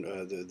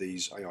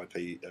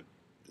AIP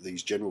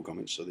these general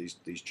comments, so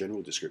these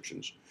general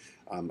descriptions,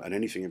 and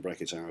anything in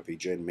brackets AIP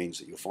Gen means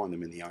that you'll find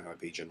them in the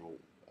AIP General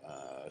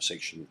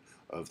section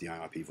of the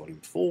AIP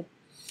Volume 4.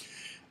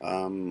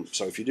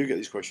 So if you do get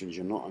these questions,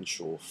 you're not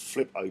unsure,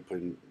 flip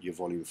open your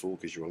Volume 4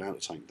 because you're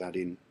allowed to take that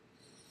in,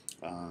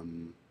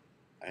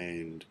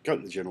 and go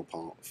to the general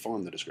part,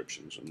 find the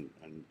descriptions,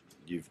 and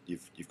you've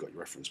got your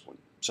reference point.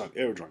 So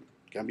aerodrome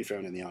can be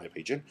found in the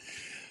AIP Gen.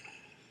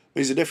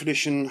 There's a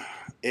definition: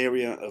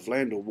 area of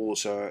land or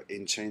water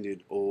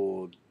intended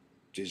or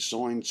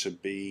designed to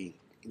be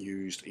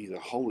used either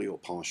wholly or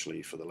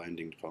partially for the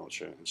landing,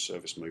 departure and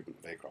service movement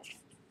of aircraft.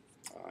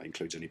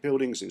 Includes any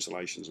buildings,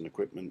 installations and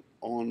equipment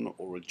on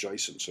or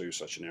adjacent to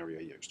such an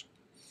area used.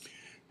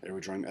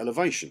 Aerodrome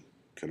elevation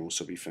can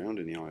also be found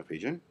in the AIP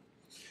Gen.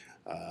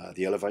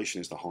 The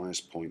elevation is the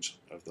highest point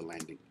of the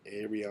landing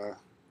area.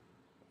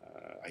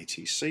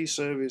 ATC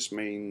service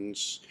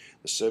means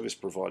the service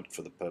provided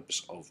for the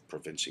purpose of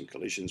preventing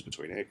collisions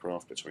between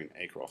aircraft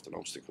and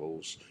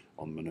obstacles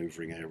on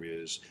manoeuvring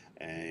areas,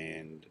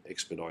 and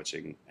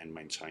expediting and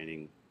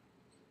maintaining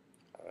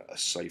a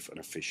safe and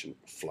efficient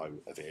flow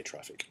of air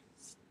traffic.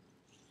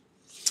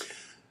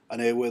 An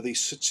airworthy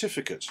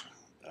certificate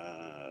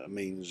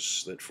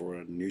means that for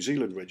a New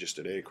Zealand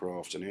registered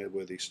aircraft, an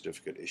airworthy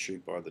certificate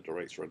issued by the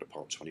Director under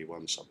Part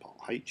 21,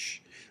 Subpart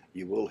H.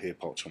 You will hear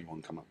Part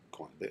 21 come up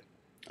quite a bit,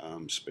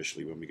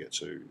 especially when we get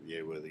to the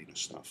airworthiness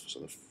stuff, so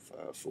the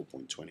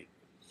 4.20.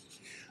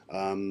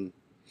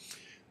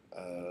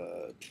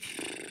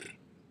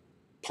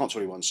 Part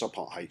 21,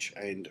 Subpart H,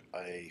 and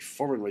a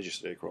foreign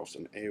registered aircraft,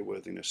 an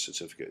airworthiness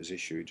certificate is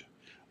issued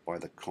by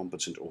the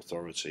competent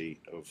authority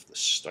of the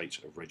state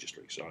of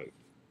registry. So,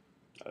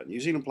 a New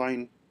Zealand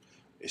plane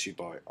issued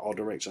by our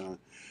director,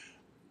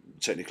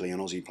 technically an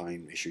Aussie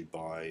plane issued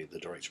by the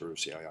director of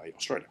CAA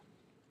Australia.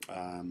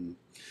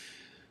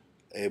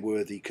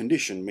 Airworthy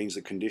condition means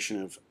the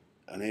condition of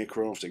an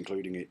aircraft,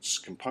 including its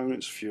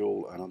components,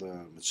 fuel, and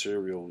other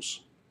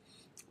materials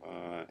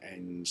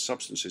and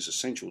substances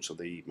essential to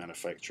the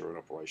manufacture and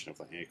operation of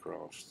the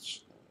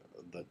aircraft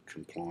that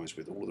complies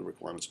with all the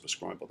requirements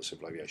prescribed by the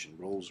civil aviation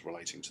rules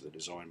relating to the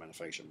design,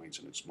 manufacture,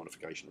 maintenance,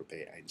 modification,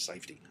 repair, and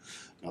safety.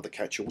 Another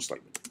catch-all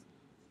statement.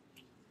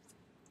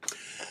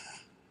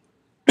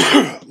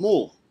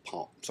 More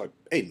part. So,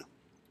 N.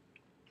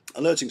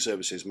 Alerting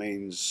services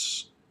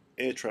means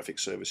air traffic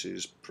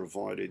services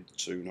provided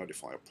to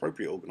notify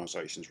appropriate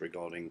organisations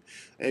regarding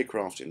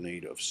aircraft in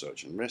need of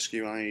search and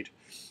rescue aid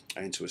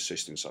and to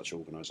assist in such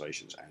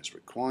organisations as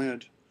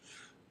required.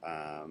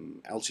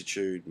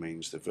 Altitude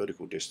means the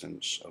vertical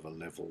distance of a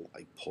level,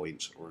 a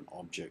point, or an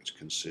object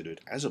considered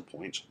as a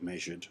point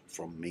measured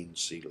from mean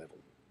sea level.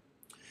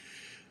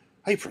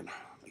 Apron.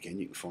 Again,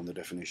 you can find the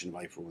definition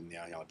of apron in the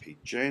AIP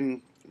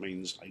Gen. It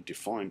means a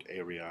defined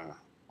area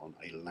on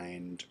a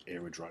land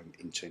aerodrome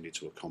intended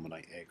to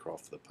accommodate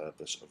aircraft for the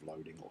purpose of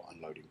loading or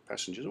unloading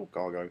passengers or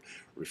cargo,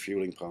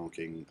 refueling,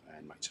 parking,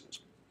 and maintenance.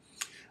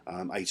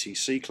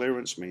 ATC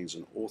clearance means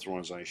an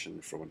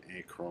authorization from an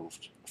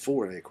aircraft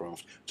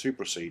to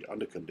proceed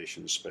under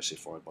conditions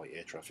specified by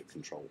air traffic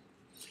control.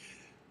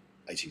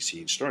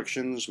 ATC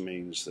instructions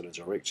means that a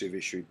directive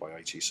issued by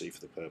ATC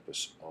for the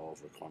purpose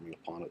of requiring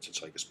a pilot to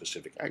take a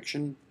specific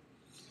action.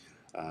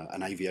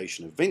 An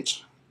aviation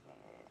event,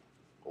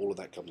 all of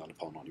that comes under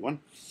Part 91,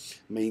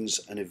 means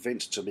an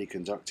event to be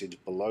conducted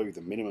below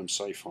the minimum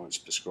safe heights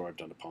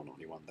prescribed under Part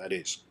 91. That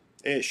is,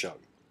 air show,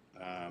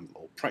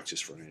 or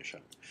practice for an air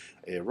show,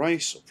 air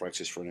race or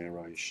practice for an air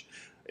race,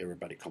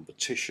 aerobatic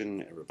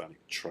competition, aerobatic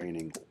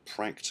training or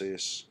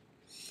practice.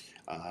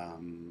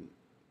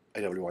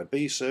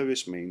 AWIB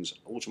service means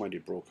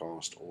automated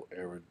broadcast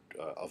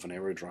of an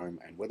aerodrome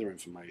and weather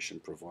information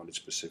provided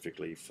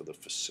specifically for the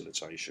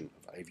facilitation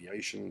of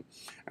aviation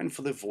and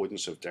for the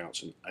avoidance of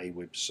doubts. An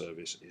AWIB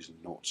service is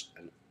not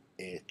an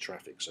air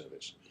traffic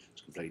service.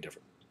 It's completely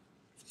different.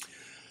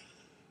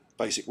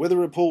 Basic weather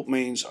report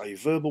means a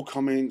verbal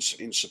comment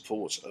in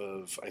support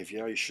of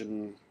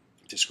aviation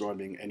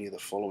describing any of the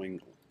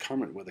following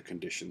current weather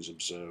conditions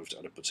observed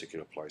at a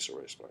particular place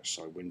or airspace.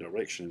 So wind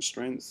direction and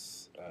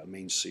strength,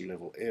 mean sea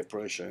level air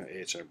pressure,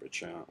 air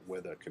temperature,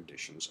 weather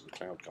conditions, and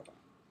cloud cover.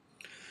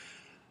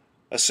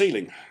 A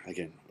ceiling,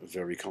 again, a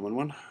very common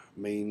one,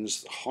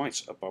 means the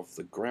height above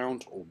the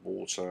ground or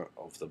water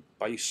of the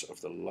base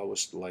of the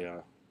lowest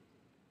layer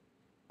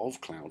of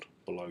cloud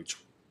below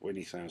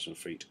 20,000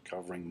 feet,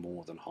 covering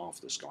more than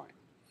half the sky.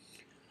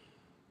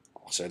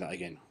 I'll say that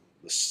again.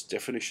 The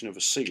definition of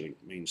a ceiling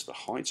means the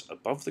height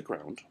above the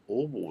ground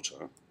or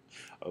water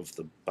of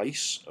the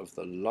base of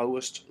the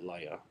lowest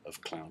layer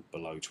of cloud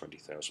below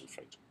 20,000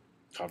 feet,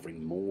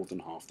 covering more than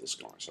half the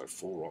sky, so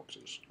 4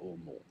 octaves or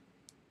more.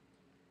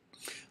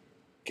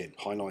 Again,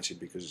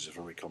 highlighted because it's a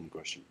very common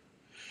question.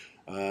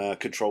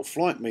 Controlled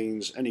flight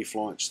means any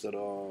flights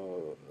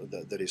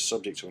that is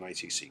subject to an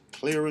ATC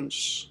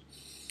clearance.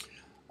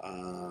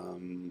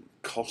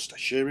 Cost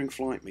sharing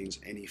flight means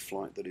any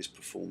flight that is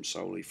performed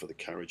solely for the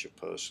carriage of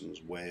persons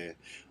where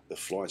the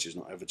flight is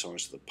not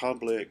advertised to the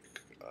public,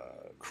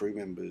 crew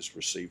members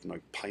receive no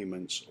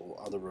payment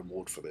or other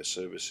reward for their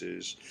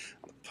services,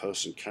 and the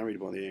person carried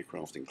by the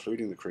aircraft,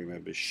 including the crew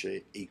members,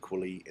 share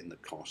equally in the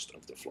cost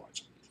of the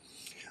flight.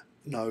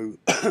 No,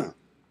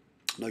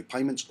 no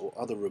payment or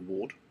other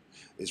reward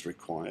is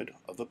required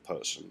of a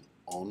person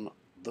on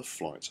the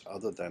flight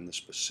other than the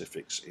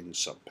specifics in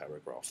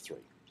subparagraph 3.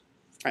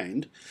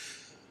 And,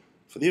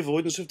 for the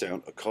avoidance of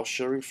doubt, a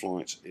cost-sharing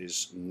flight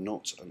is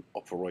not an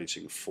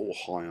operating for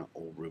hire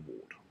or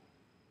reward.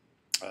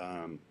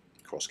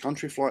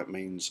 Cross-country flight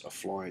means a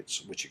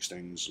flight which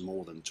extends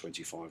more than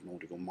 25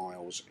 nautical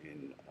miles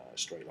in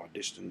straight line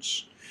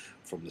distance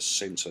from the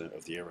centre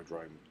of the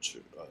aerodrome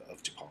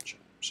of departure.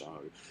 So,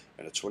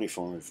 at a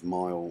 25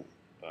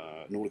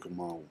 nautical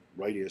mile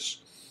radius,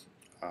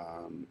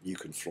 you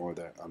can fly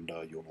that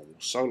under your normal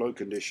solo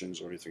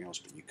conditions or anything else,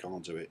 but you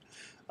can't do it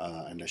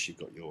unless you've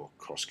got your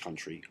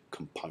cross-country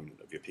component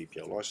of your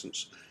PPL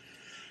licence.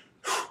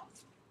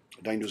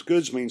 Dangerous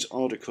goods means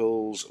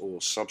articles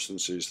or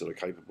substances that are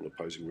capable of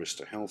posing risk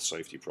to health,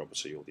 safety,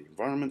 property, or the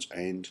environment,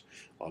 and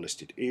are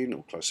listed in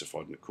or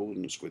classified in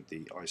accordance with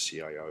the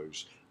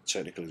ICAO's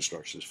technical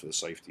instructions for the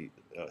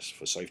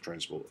safe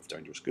transport of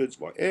dangerous goods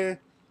by air.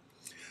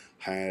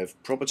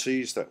 Have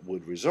properties that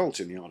would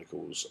result in the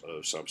articles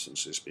of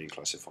substances being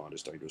classified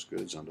as dangerous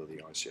goods under the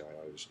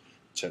ICAO's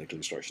technical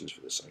instructions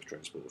for the safe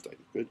transport of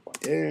dangerous goods by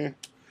air.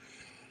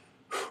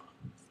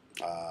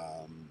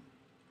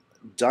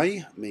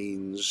 Day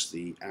means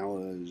the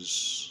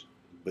hours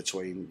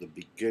between the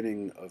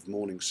beginning of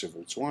morning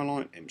civil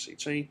twilight,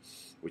 MCT,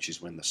 which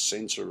is when the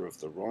centre of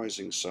the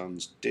rising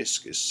sun's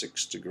disk is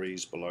 6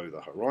 degrees below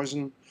the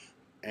horizon,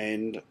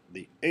 and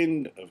the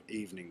end of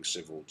evening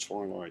civil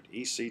twilight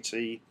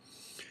ECT,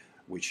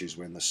 which is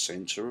when the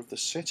centre of the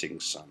setting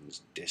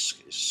sun's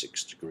disk is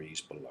 6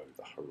 degrees below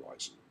the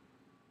horizon.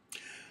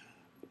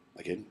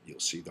 Again, you'll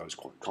see those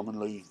quite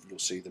commonly. You'll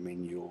see them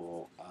in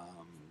your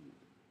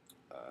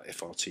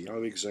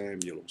FRTO exam.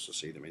 You'll also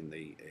see them in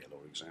the air law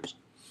exams.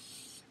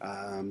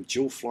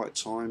 Dual flight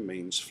time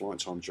means flight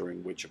time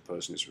during which a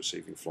person is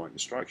receiving flight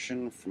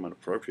instruction from an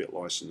appropriate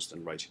licensed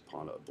and rated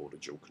pilot aboard a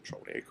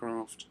dual-controlled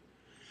aircraft.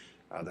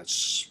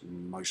 That's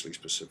mostly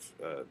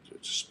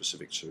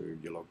specific to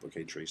your logbook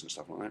entries and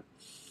stuff like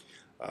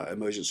that.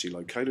 Emergency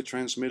locator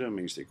transmitter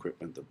means the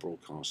equipment that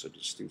broadcasts a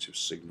distinctive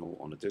signal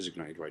on a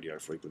designated radio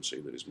frequency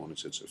that is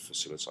monitored to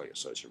facilitate a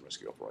search and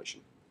rescue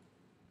operation.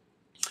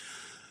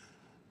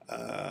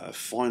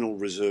 Final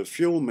reserve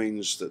fuel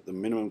means that the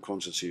minimum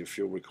quantity of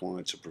fuel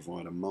required to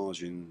provide a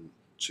margin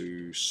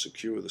to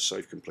secure the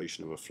safe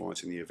completion of a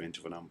flight in the event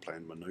of an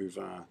unplanned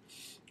manoeuvre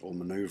or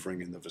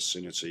manoeuvring in the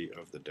vicinity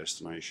of the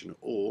destination,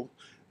 or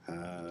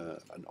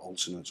an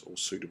alternate or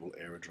suitable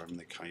aerodrome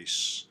the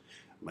case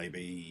may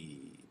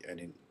be,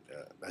 and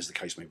as the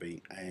case may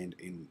be, and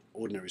in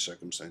ordinary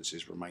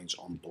circumstances remains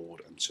on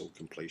board until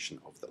completion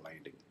of the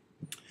landing.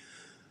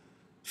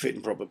 Fit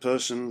and proper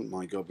person,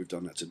 my God, we've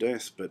done that to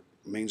death, but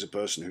means a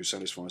person who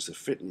satisfies the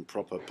fit and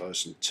proper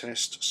person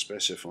test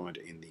specified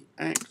in the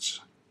Act.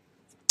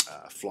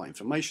 Flight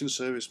Information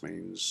Service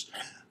means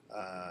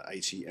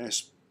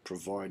ATS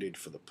provided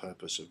for the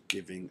purpose of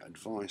giving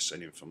advice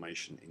and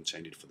information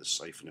intended for the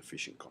safe and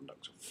efficient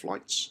conduct of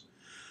flights.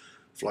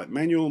 Flight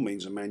Manual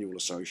means a manual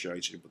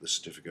associated with a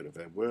certificate of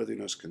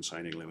airworthiness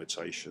containing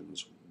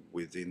limitations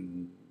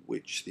within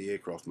which the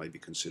aircraft may be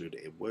considered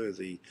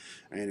airworthy,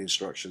 and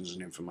instructions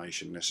and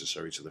information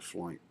necessary to the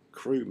flight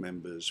crew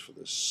members for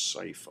the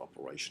safe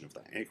operation of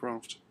that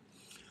aircraft.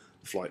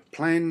 Flight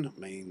Plan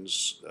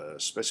means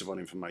specified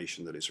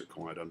information that is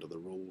required under the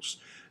rules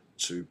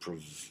to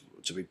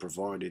be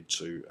provided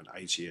to an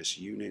ATS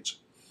unit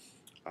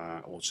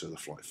or to the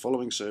flight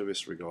following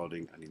service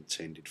regarding an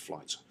intended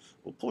flight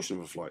or portion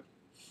of a flight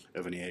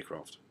of any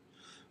aircraft.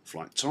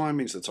 Flight time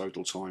means the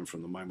total time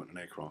from the moment an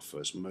aircraft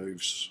first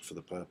moves for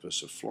the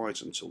purpose of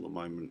flight until the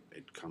moment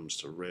it comes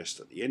to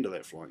rest at the end of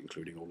that flight,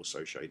 including all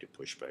associated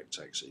pushback,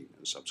 taxi,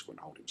 and subsequent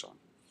holding time.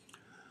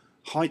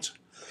 Height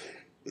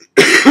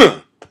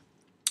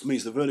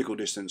means the vertical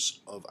distance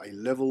of a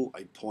level,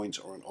 a point,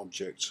 or an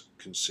object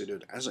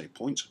considered as a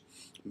point,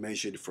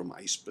 measured from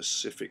a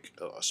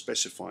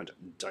specified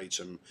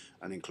datum,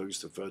 and includes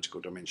the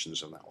vertical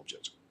dimensions of that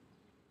object.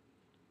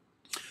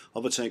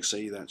 Hover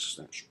taxi, that's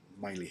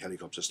mainly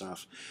helicopter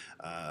stuff.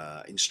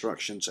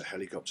 Instruction to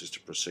helicopters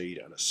to proceed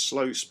at a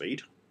slow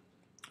speed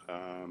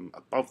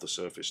above the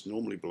surface,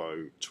 normally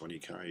below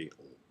 20k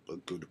or a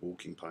good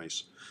walking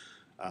pace.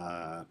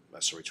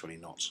 20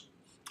 knots,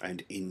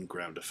 and in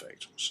ground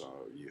effect.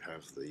 So you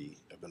have the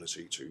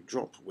ability to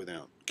drop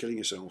without killing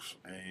yourself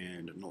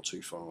and not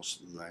too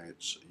fast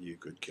that you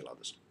could kill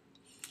others.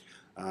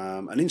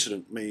 An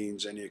incident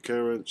means any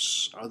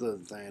occurrence other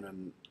than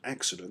an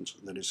accident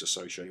that is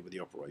associated with the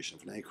operation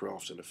of an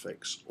aircraft and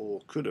affects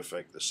or could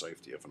affect the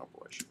safety of an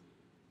operation.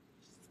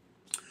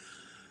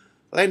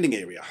 Landing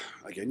area,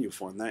 again you'll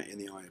find that in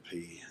the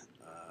IAP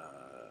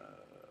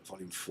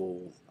Volume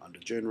 4 under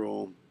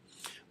General.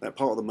 That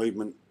part of the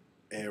movement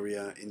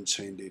area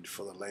intended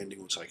for the landing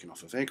or taking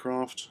off of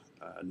aircraft.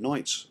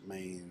 Night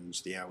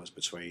means the hours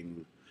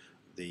between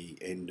the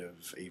end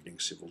of evening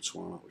civil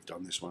twilight, we've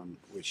done this one,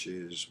 which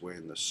is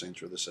when the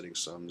centre of the setting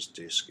sun's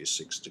disk is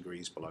 6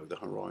 degrees below the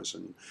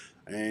horizon,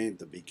 and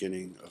the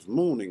beginning of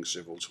morning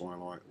civil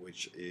twilight,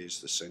 which is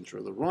the centre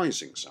of the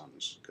rising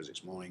sun's, because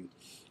it's morning,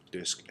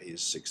 disk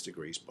is 6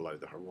 degrees below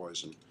the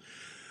horizon.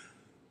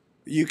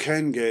 You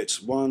can get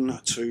one,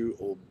 two,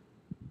 or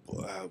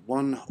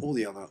one or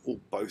the other, or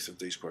both of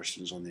these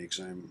questions on the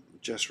exam.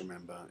 Just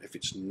remember, if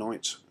it's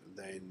night,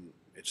 then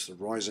it's the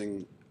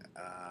rising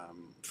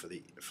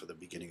for the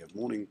beginning of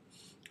morning.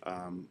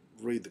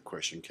 Read the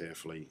question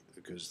carefully,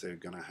 because they're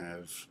going to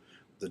have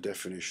the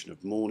definition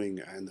of morning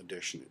and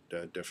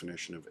the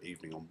definition of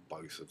evening on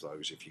both of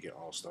those if you get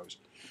asked those.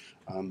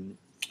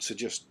 So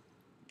just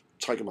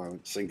take a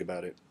moment, think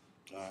about it.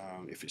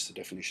 If it's the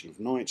definition of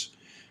night,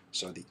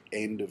 so the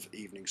end of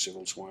evening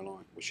civil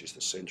twilight, which is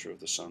the centre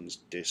of the sun's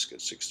disk at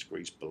 6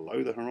 degrees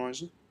below the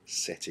horizon,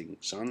 setting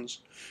suns,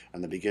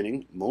 and the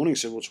beginning, morning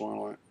civil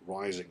twilight,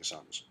 rising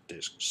suns,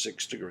 disk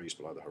 6 degrees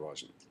below the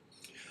horizon.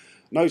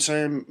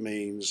 NOTAM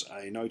means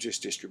a notice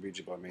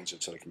distributed by means of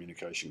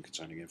telecommunication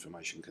containing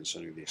information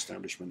concerning the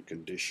establishment,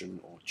 condition,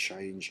 or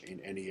change in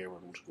any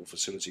aeronautical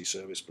facility,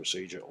 service,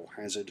 procedure, or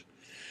hazard,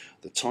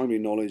 the timely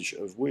knowledge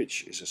of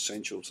which is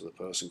essential to the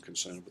person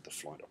concerned with the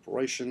flight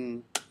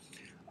operation.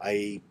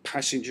 A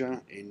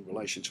passenger in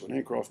relation to an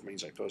aircraft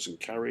means a person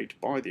carried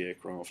by the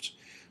aircraft,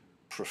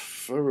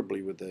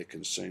 preferably with their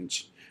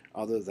consent,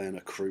 other than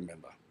a crew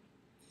member.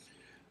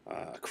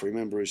 A crew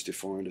member is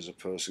defined as a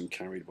person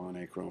carried by an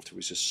aircraft who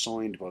is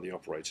assigned by the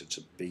operator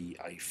to be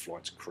a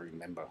flight crew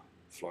member,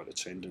 flight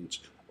attendant,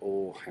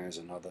 or has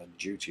another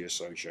duty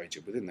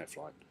associated within that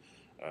flight,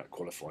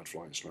 qualified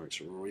flight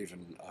instructor, or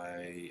even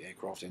a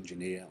aircraft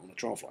engineer on a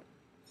trial flight.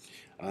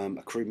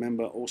 A crew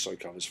member also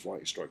covers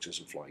flight instructors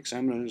and flight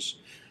examiners.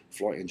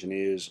 Flight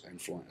engineers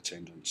and flight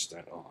attendants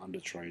that are under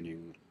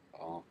training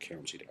are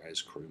counted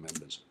as crew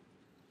members.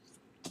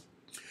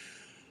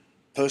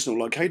 Personal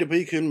locator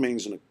beacon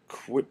means an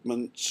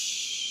equipment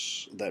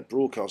that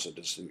broadcasts a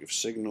distinctive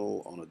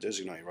signal on a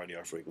designated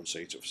radio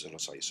frequency to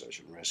facilitate search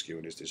and rescue,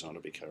 and is designed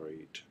to be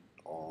carried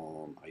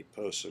on a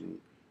person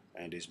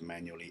and is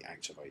manually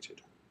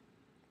activated.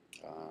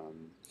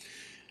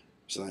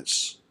 So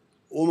that's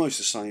almost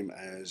the same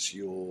as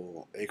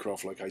your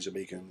aircraft locator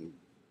beacon,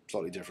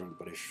 slightly different,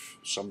 but if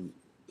some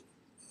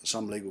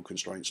legal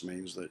constraints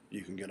means that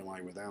you can get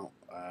away without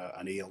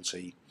an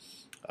ELT,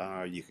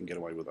 you can get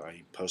away with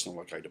a personal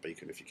locator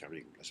beacon if you're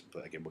carrying,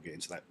 but again we'll get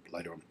into that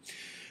later on.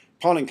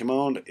 Pilot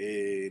command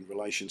in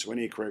relation to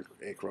any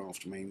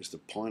aircraft means the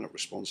pilot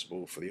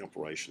responsible for the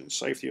operation and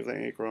safety of the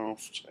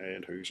aircraft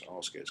and whose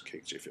arse gets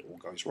kicked if it all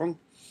goes wrong.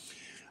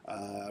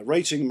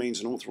 Rating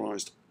means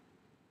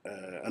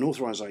an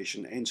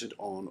authorization entered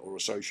on or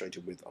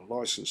associated with a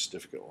license,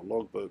 certificate or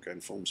logbook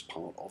and forms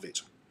part of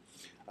it,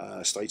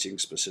 stating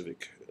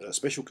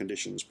special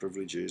conditions,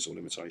 privileges or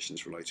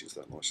limitations relating to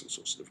that license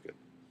or certificate.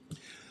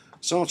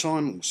 SAR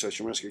time, search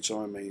and rescue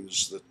time,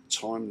 means the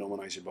time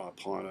nominated by a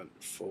pilot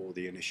for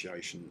the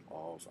initiation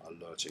of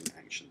alerting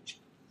actions.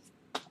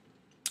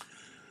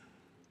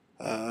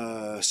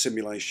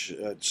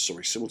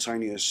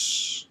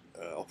 Simultaneous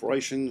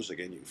operations,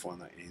 again you can find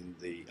that in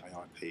the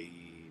AIP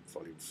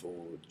Volume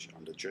 4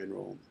 under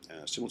General.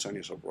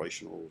 Simultaneous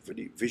operational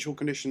visual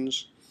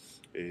conditions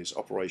is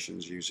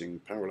operations using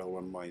parallel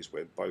runways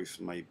where both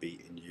may be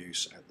in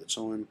use at the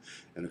time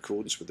in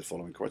accordance with the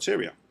following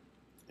criteria,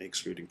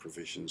 excluding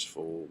provisions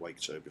for wake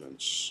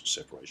turbulence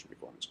separation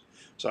requirements.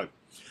 So,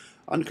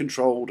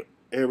 uncontrolled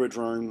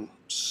aerodrome,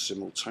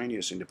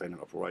 simultaneous independent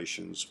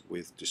operations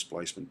with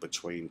displacement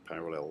between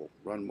parallel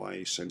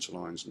runway center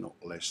lines not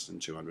less than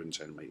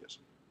 210 meters.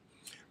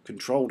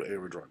 Controlled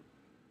aerodrome,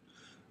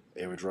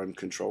 aerodrome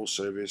control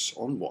service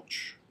on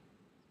watch.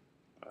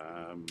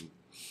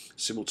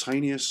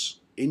 Simultaneous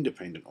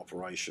independent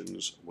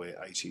operations where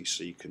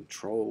ATC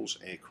controls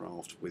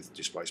aircraft with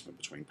displacement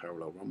between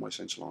parallel runway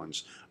center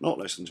lines not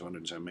less than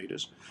 210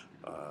 meters,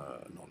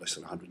 not less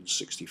than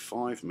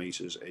 165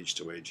 meters edge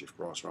to edge if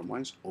grass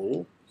runways,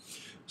 or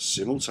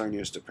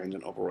simultaneous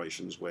dependent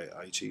operations where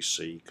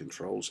ATC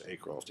controls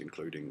aircraft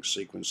including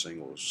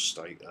sequencing or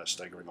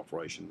staggering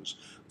operations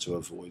to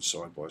avoid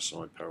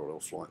side-by-side parallel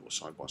flight or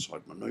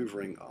side-by-side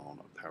maneuvering on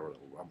a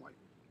parallel runway.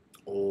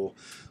 Or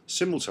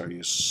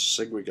simultaneous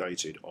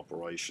segregated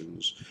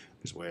operations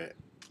is where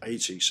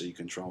ATC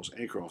controls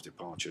aircraft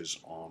departures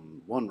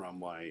on one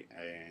runway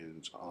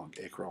and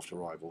aircraft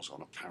arrivals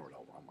on a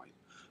parallel runway.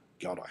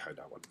 God, I hate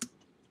that one.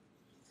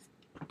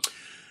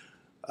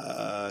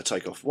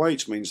 Takeoff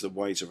weight means the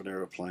weight of an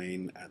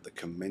aeroplane at the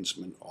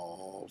commencement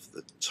of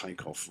the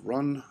takeoff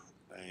run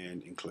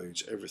and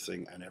includes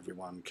everything and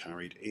everyone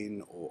carried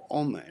in or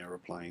on the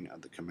aeroplane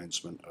at the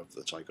commencement of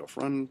the takeoff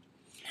run.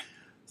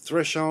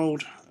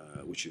 Threshold,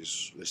 which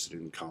is listed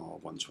in CAR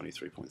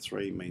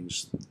 123.3,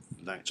 means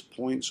that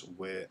point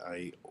where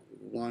a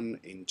 1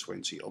 in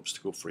 20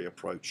 obstacle-free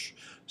approach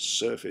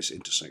surface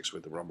intersects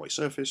with the runway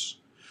surface.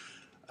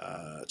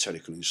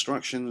 Technical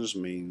instructions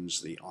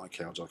means the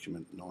ICAO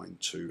document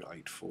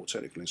 9284,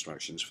 technical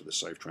instructions for the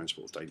safe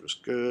transport of dangerous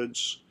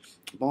goods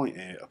by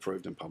air,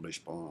 approved and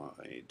published by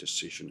a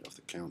decision of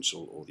the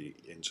Council or the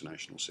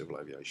International Civil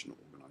Aviation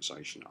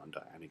Organization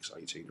under Annex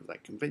 18 of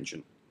that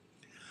convention.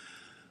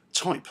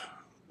 Type,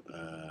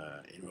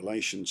 in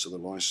relation to the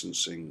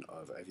licensing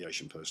of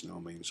aviation personnel,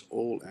 means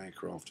all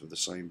aircraft of the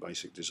same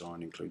basic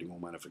design, including all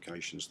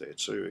modifications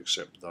thereto,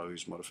 except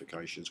those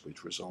modifications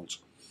which result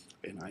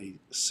in a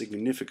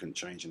significant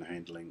change in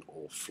handling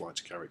or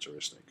flight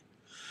characteristic.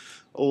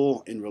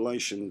 Or, in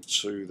relation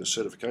to the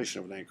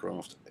certification of an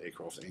aircraft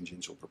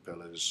engines or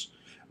propellers,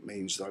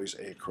 means those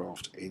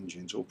aircraft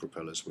engines or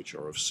propellers which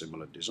are of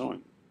similar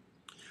design.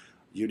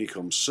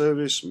 Unicom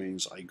service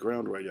means a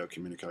ground radio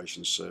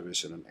communications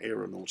service and an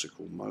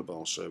aeronautical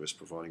mobile service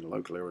providing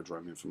local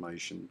aerodrome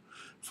information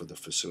for the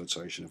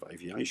facilitation of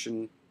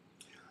aviation.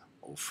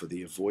 Or for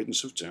the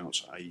avoidance of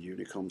doubt, a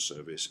Unicom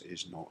service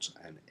is not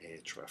an air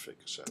traffic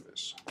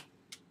service.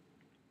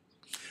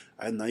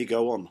 And they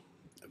go on.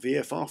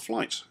 VFR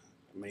flight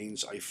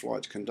means a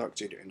flight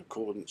conducted in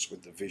accordance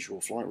with the visual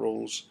flight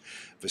rules,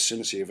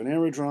 vicinity of an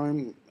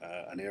aerodrome,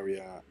 an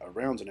area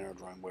around an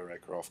aerodrome where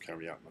aircraft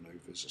carry out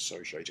maneuvers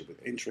associated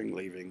with entering,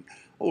 leaving,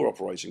 or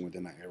operating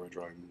within that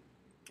aerodrome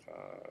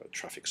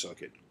traffic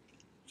circuit.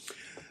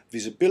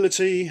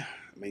 Visibility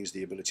means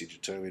the ability to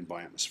determine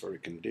by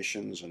atmospheric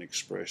conditions and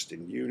expressed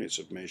in units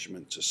of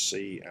measurement to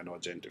see and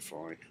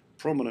identify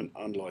prominent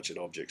unlighted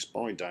objects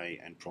by day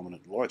and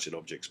prominent lighted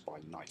objects by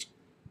night.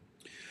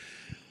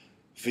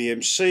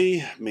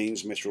 VMC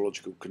means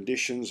meteorological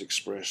conditions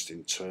expressed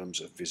in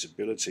terms of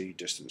visibility,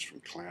 distance from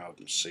cloud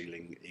and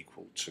ceiling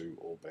equal to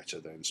or better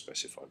than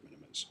specified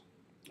minimums.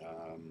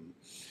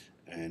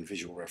 and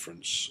visual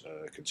reference,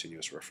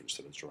 continuous reference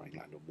to the terrain,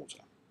 land and water.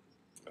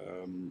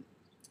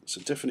 So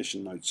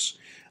definition notes.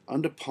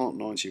 Under Part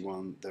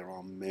 91 there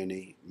are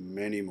many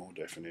more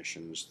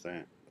definitions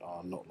that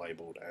are not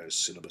labelled as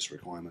syllabus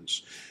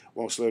requirements.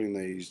 Whilst learning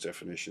these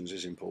definitions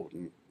is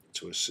important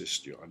to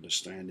assist your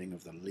understanding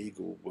of the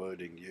legal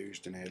wording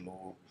used in air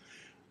law,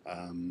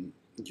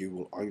 you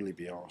will only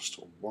be asked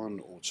 1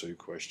 or 2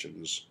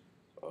 questions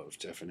of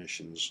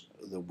definitions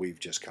that we've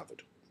just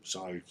covered.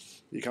 So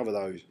you cover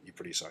those, you're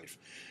pretty safe.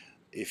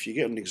 If you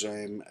get an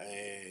exam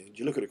and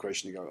you look at a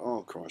question and you go,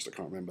 oh Christ, I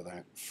can't remember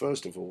that,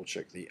 first of all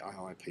check the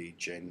AIP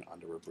Gen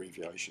under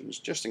abbreviations,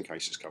 just in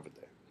case it's covered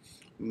there.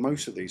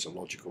 Most of these are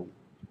logical,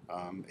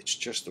 it's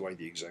just the way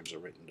the exams are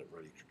written that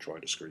really try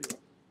to screw you up.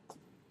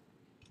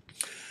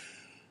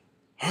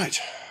 Right.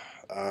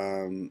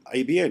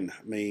 ABN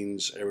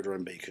means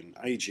Aerodrome Beacon,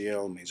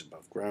 AGL means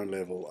above ground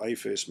level,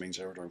 AFIS means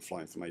Aerodrome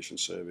Flight Information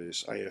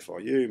Service,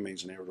 AFRU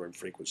means an Aerodrome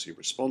Frequency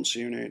Response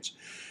Unit,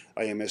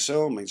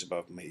 AMSL means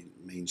above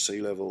mean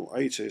sea level,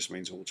 ATIS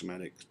means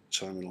Automatic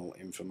Terminal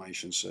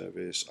Information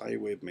Service,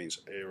 AWIB means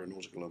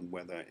Aeronautical and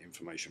Weather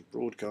Information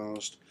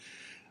Broadcast,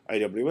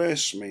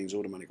 AWS means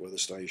Automatic Weather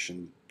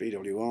Station,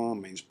 BWR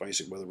means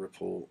Basic Weather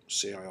Report,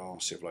 CIR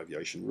Civil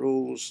Aviation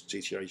Rules,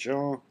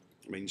 TTHR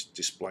means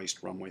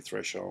displaced runway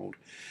threshold,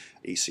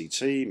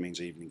 ECT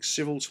means evening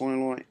civil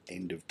twilight,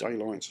 end of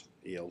daylight,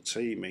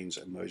 ELT means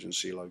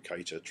emergency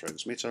locator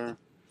transmitter,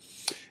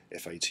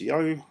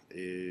 FATO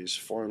is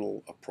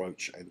final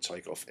approach and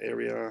takeoff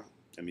area,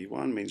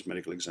 ME1 means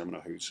medical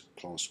examiner who's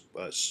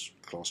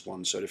class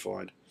 1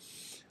 certified,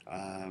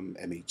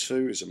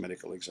 ME2 is a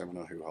medical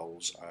examiner who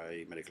holds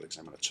a medical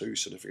examiner 2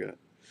 certificate,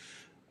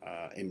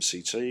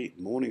 MCT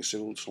morning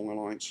civil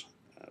twilight,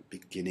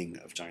 beginning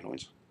of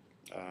daylight,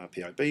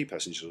 PIB,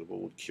 passengers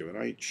aboard,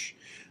 QNH,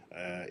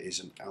 is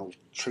an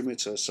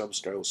altimeter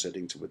subscale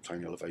setting to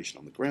obtain elevation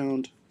on the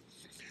ground.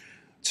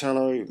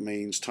 TALO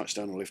means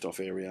touchdown or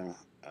liftoff area.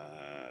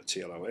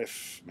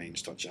 TLOF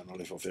means touchdown or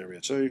liftoff area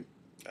too.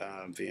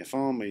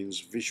 VFR means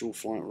visual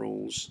flight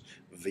rules.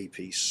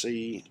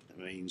 VPC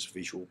means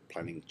visual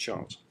planning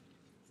chart.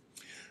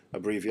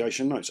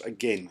 Abbreviation notes.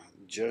 Again,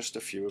 just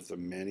a few of the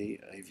many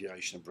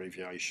aviation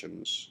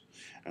abbreviations,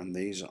 and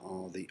these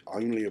are the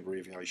only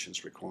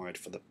abbreviations required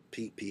for the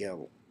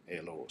PPL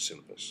Air Law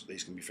syllabus.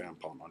 These can be found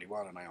Part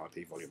 91 and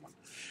AIP Volume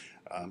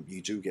 1.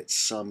 You do get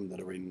some that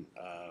are in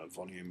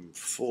Volume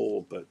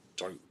 4, but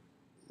don't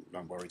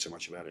worry too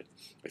much about it.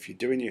 If you're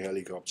doing your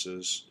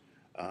helicopters,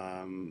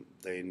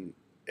 then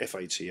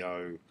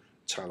FATO,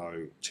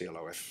 TALO,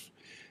 TLOF,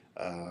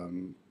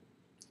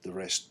 the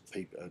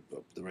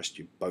rest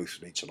you both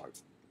need to know.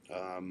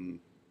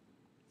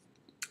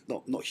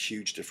 Not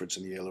huge difference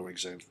in the air law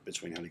exam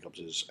between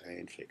helicopters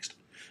and fixed,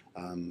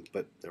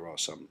 but there are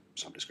some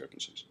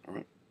discrepancies. All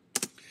right.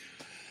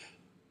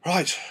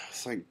 Right.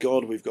 Thank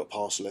God we've got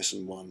past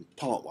lesson 1,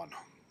 part 1.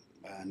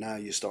 Now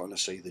you're starting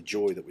to see the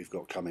joy that we've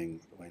got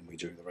coming when we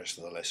do the rest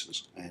of the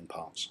lessons and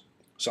parts.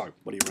 So,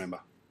 what do you remember?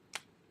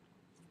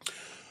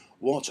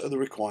 What are the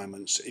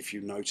requirements if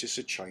you notice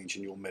a change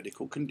in your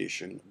medical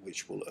condition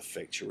which will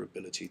affect your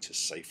ability to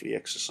safely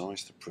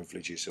exercise the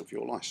privileges of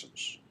your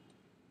license?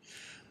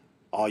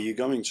 Are you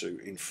going to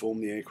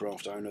inform the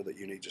aircraft owner that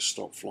you need to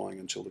stop flying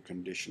until the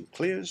condition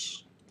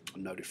clears?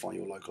 Notify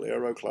your local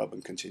aero club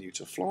and continue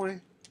to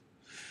fly?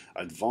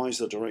 Advise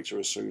the director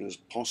as soon as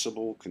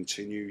possible,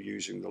 continue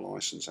using the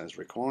license as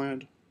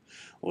required?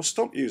 Or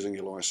stop using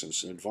your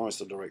license and advise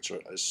the director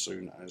as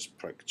soon as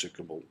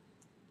practicable?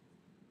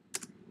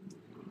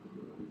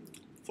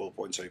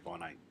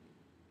 4.2.8.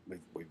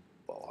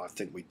 I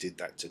think we did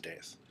that to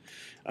death.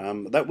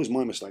 That was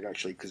my mistake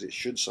actually, because it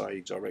should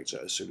say director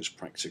as soon as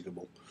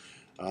practicable,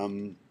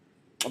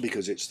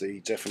 because it's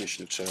the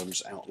definition of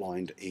terms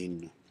outlined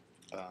in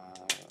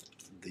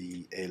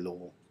the Air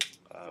Law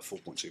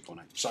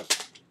 4.2.8. So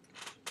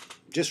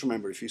just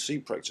remember, if you see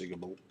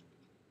practicable,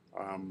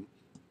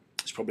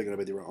 it's probably going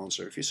to be the right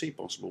answer. If you see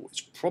possible,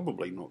 it's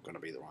probably not going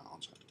to be the right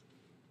answer.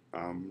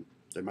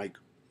 They make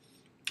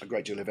a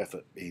great deal of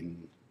effort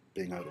in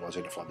being able to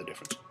identify the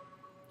difference.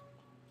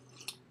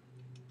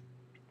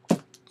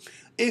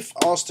 If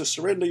asked to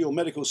surrender your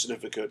medical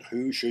certificate,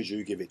 who should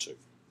you give it to?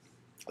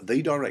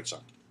 The director,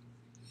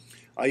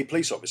 a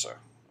police officer,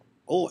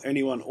 or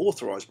anyone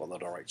authorised by the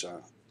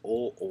director,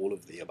 or all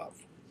of the above.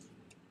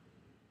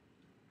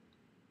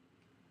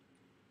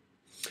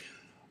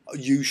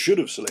 You should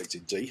have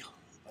selected D,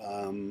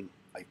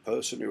 a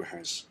person who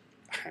has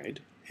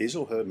had his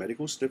or her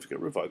medical certificate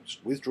revoked,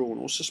 withdrawn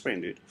or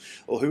suspended,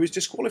 or who is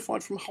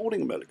disqualified from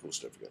holding a medical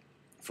certificate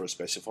for a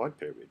specified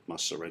period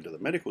must surrender the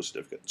medical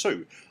certificate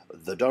to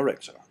the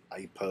director,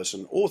 a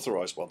person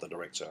authorised by the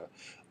director,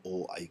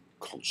 or a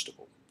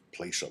constable,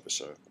 police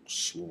officer, or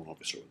sworn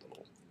officer of the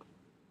law.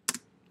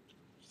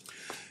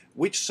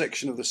 Which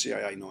section of the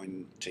CAA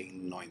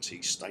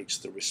 1990 states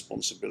the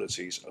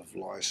responsibilities of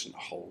licence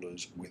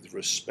holders with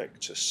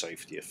respect to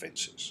safety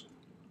offences?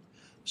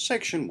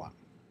 Section 1,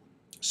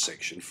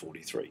 Section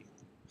 43,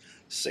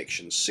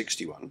 Section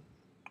 61,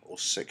 or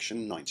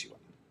Section 91?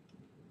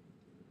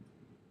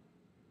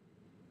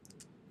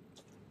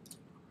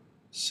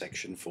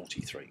 Section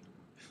 43.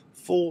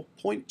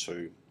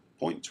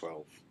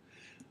 4.2.12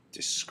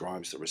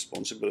 describes the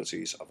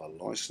responsibilities of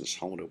a licence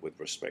holder with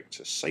respect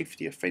to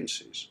safety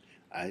offences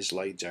as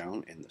laid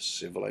down in the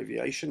Civil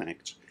Aviation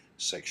Act,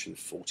 Section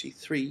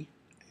 43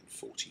 and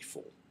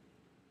 44.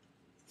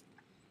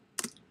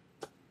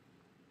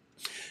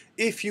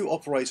 If you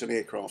operate an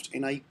aircraft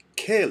in a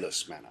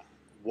careless manner,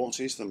 what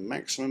is the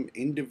maximum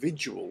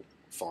individual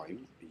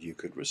fine you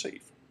could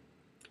receive?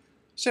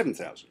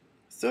 $7,000,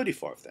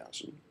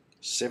 $35,000,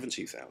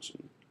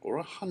 $70,000,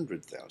 or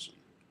 $100,000?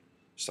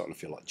 Starting to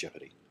feel like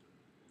Jeopardy.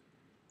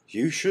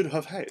 You should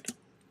have had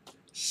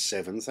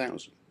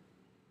 $7,000.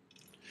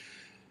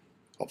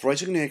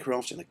 Operating an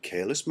aircraft in a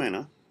careless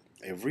manner.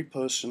 Every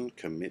person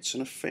commits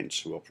an offence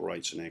who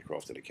operates an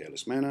aircraft in a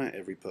careless manner.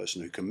 Every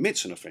person who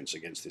commits an offence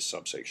against this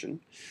subsection,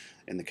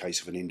 in the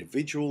case of an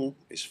individual,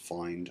 is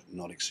fined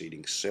not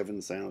exceeding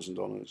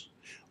 $7,000,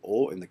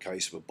 or in the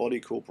case of a body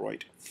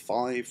corporate,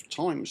 5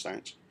 times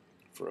that,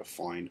 for a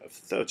fine of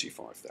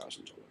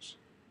 $35,000.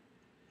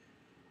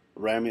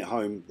 Ram it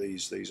home,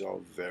 these are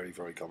very,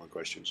 very common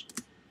questions.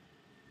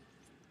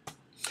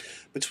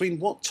 Between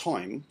what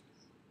time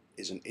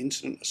is an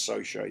incident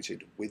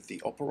associated with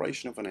the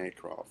operation of an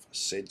aircraft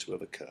said to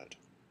have occurred?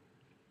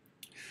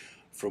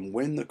 From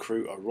when the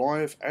crew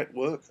arrive at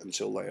work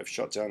until they have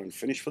shut down and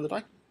finished for the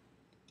day?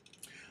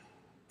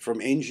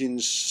 From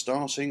engines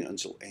starting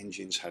until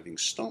engines having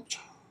stopped?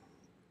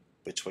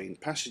 Between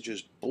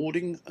passengers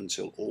boarding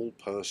until all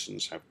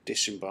persons have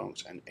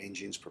disembarked and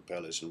engines,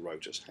 propellers and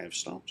rotors have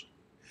stopped?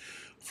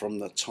 From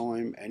the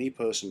time any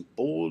person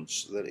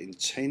boards that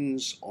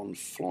intends on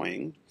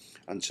flying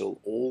until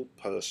all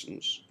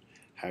persons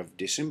have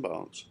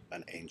disembarked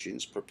and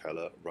engines,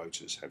 propeller,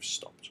 rotors have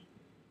stopped.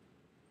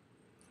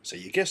 So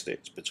you guessed it,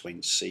 it's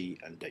between C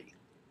and D.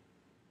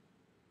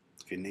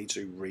 If you need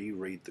to,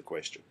 reread the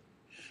question.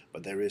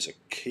 But there is a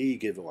key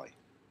giveaway,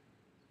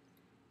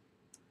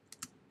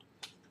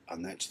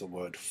 and that's the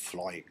word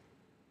flying.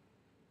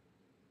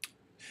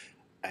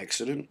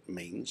 Accident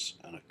means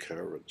an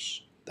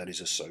occurrence that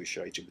is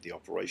associated with the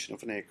operation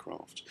of an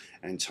aircraft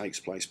and takes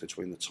place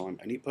between the time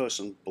any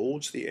person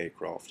boards the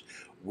aircraft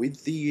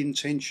with the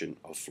intention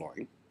of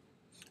flying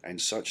and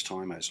such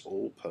time as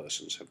all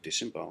persons have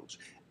disembarked,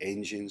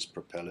 engines,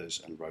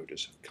 propellers and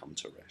rotors have come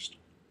to rest.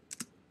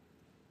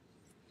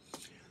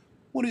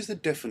 What is the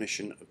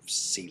definition of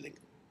ceiling?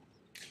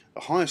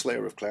 The highest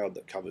layer of cloud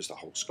that covers the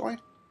whole sky.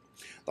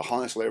 The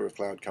highest layer of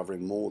cloud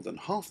covering more than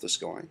half the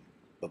sky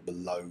but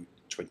below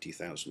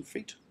 20,000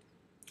 feet.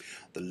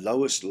 The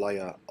lowest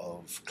layer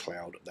of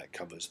cloud that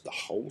covers the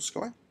whole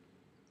sky.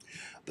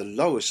 The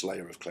lowest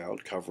layer of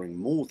cloud covering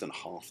more than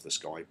half the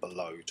sky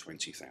below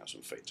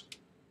 20,000 feet.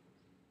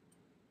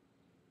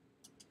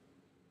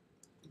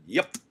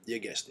 Yep, you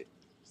guessed it.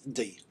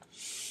 D.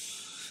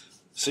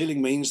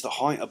 Ceiling means the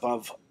height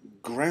above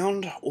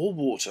ground or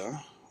water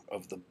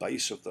of the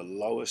base of the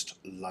lowest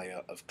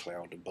layer of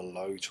cloud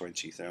below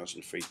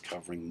 20,000 feet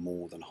covering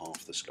more than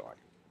half the sky.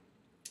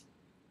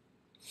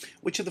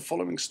 Which of the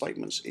following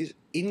statements is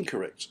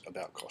incorrect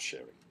about cost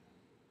sharing?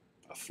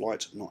 A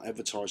flight not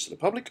advertised to the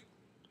public.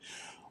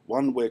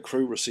 One where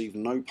crew receive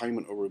no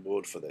payment or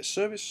reward for their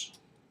service.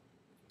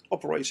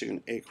 Operating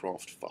an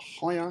aircraft for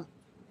hire.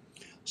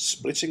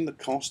 Splitting the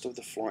cost of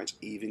the flight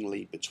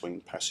evenly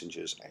between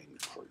passengers and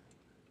crew.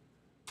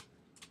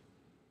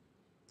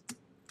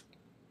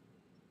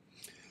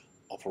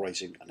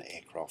 Operating an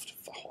aircraft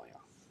for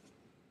hire.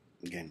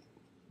 Again,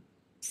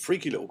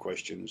 freaky little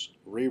questions.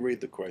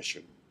 Reread the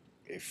question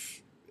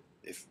if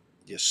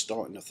you're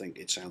starting to think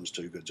it sounds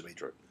too good to be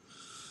true.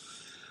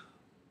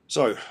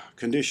 So,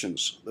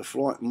 conditions. The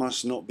flight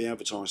must not be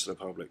advertised to the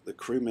public. The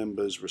crew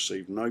members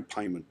receive no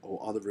payment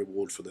or other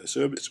reward for their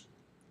service.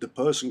 The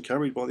person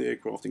carried by the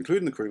aircraft,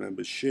 including the crew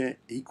members, share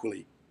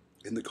equally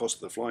in the cost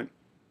of the flight.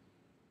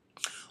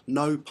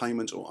 No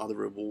payment or other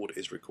reward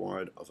is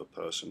required of a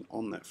person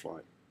on that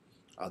flight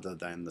other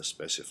than the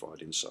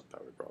specified in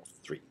subparagraph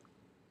 3.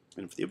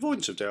 And for the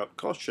avoidance of doubt,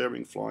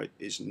 cost-sharing flight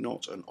is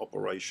not an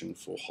operation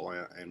for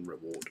hire and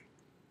reward.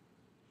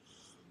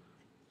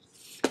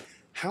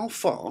 How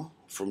far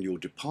from your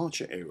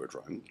departure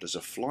aerodrome does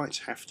a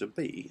flight have to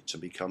be to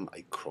become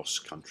a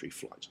cross-country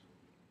flight?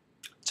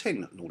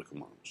 10 nautical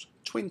miles,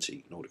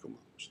 20 nautical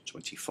miles,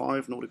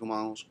 25 nautical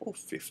miles, or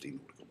 50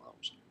 nautical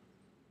miles?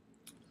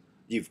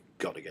 You've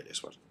got to get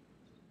this one.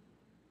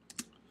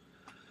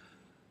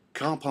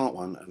 Car Part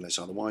 1, unless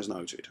otherwise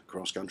noted,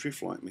 cross-country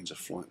flight means a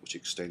flight which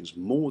extends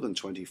more than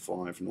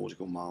 25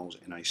 nautical miles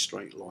in a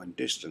straight line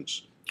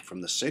distance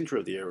from the centre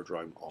of the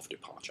aerodrome of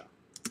departure.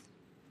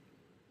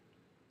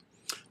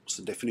 What's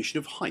the definition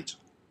of height?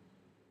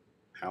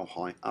 How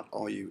high up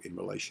are you in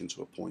relation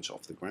to a point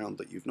off the ground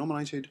that you've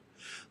nominated?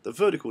 The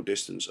vertical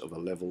distance of a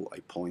level, a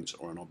point,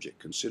 or an object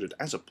considered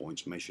as a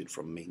point measured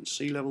from mean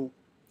sea level.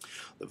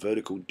 The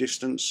vertical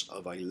distance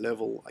of a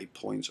level, a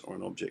point, or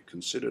an object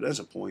considered as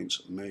a point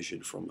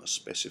measured from a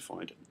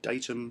specified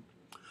datum.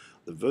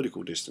 The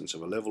vertical distance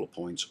of a level, a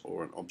point,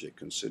 or an object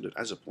considered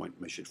as a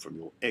point measured from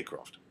your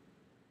aircraft.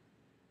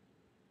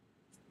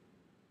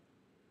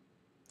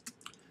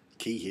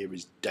 key here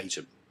is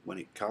datum. When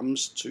it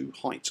comes to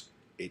height,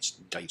 it's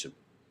datum.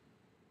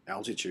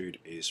 Altitude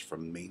is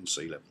from mean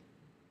sea level.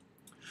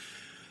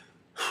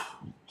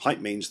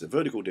 Height means the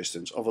vertical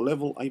distance of a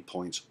level, a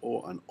point,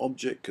 or an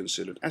object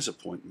considered as a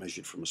point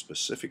measured from a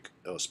specific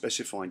or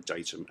specified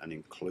datum and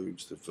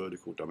includes the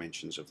vertical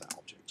dimensions of that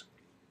object.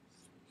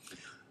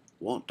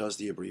 What does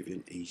the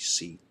abbreviation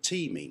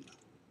ECT mean?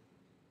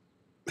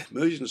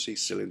 Emergency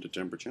cylinder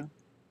temperature,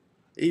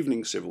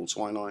 evening civil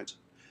twilight,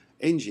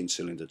 engine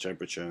cylinder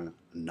temperature,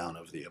 none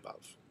of the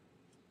above.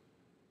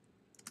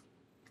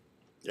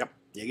 Yep,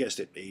 you guessed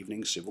it,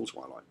 evening civil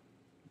twilight,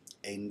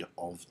 end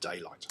of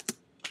daylight.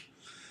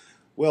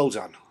 Well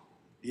done,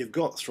 you've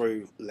got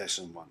through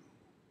lesson 1.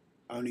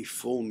 Only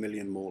 4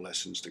 million more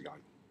lessons to go,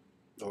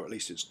 or at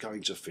least it's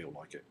going to feel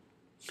like it.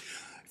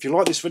 If you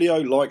like this video,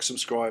 like,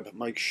 subscribe,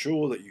 make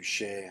sure that you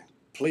share.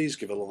 Please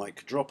give a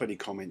like, drop any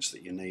comments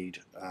that you need.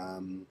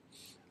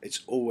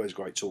 It's always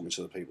great talking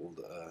to the people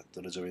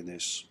that are doing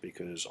this,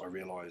 because I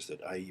realise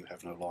that A, you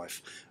have no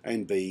life,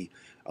 and B,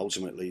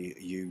 ultimately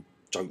you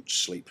don't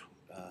sleep,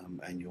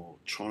 and you're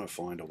trying to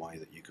find a way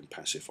that you can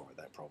pacify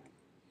that problem.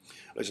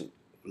 Listen,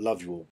 love you all.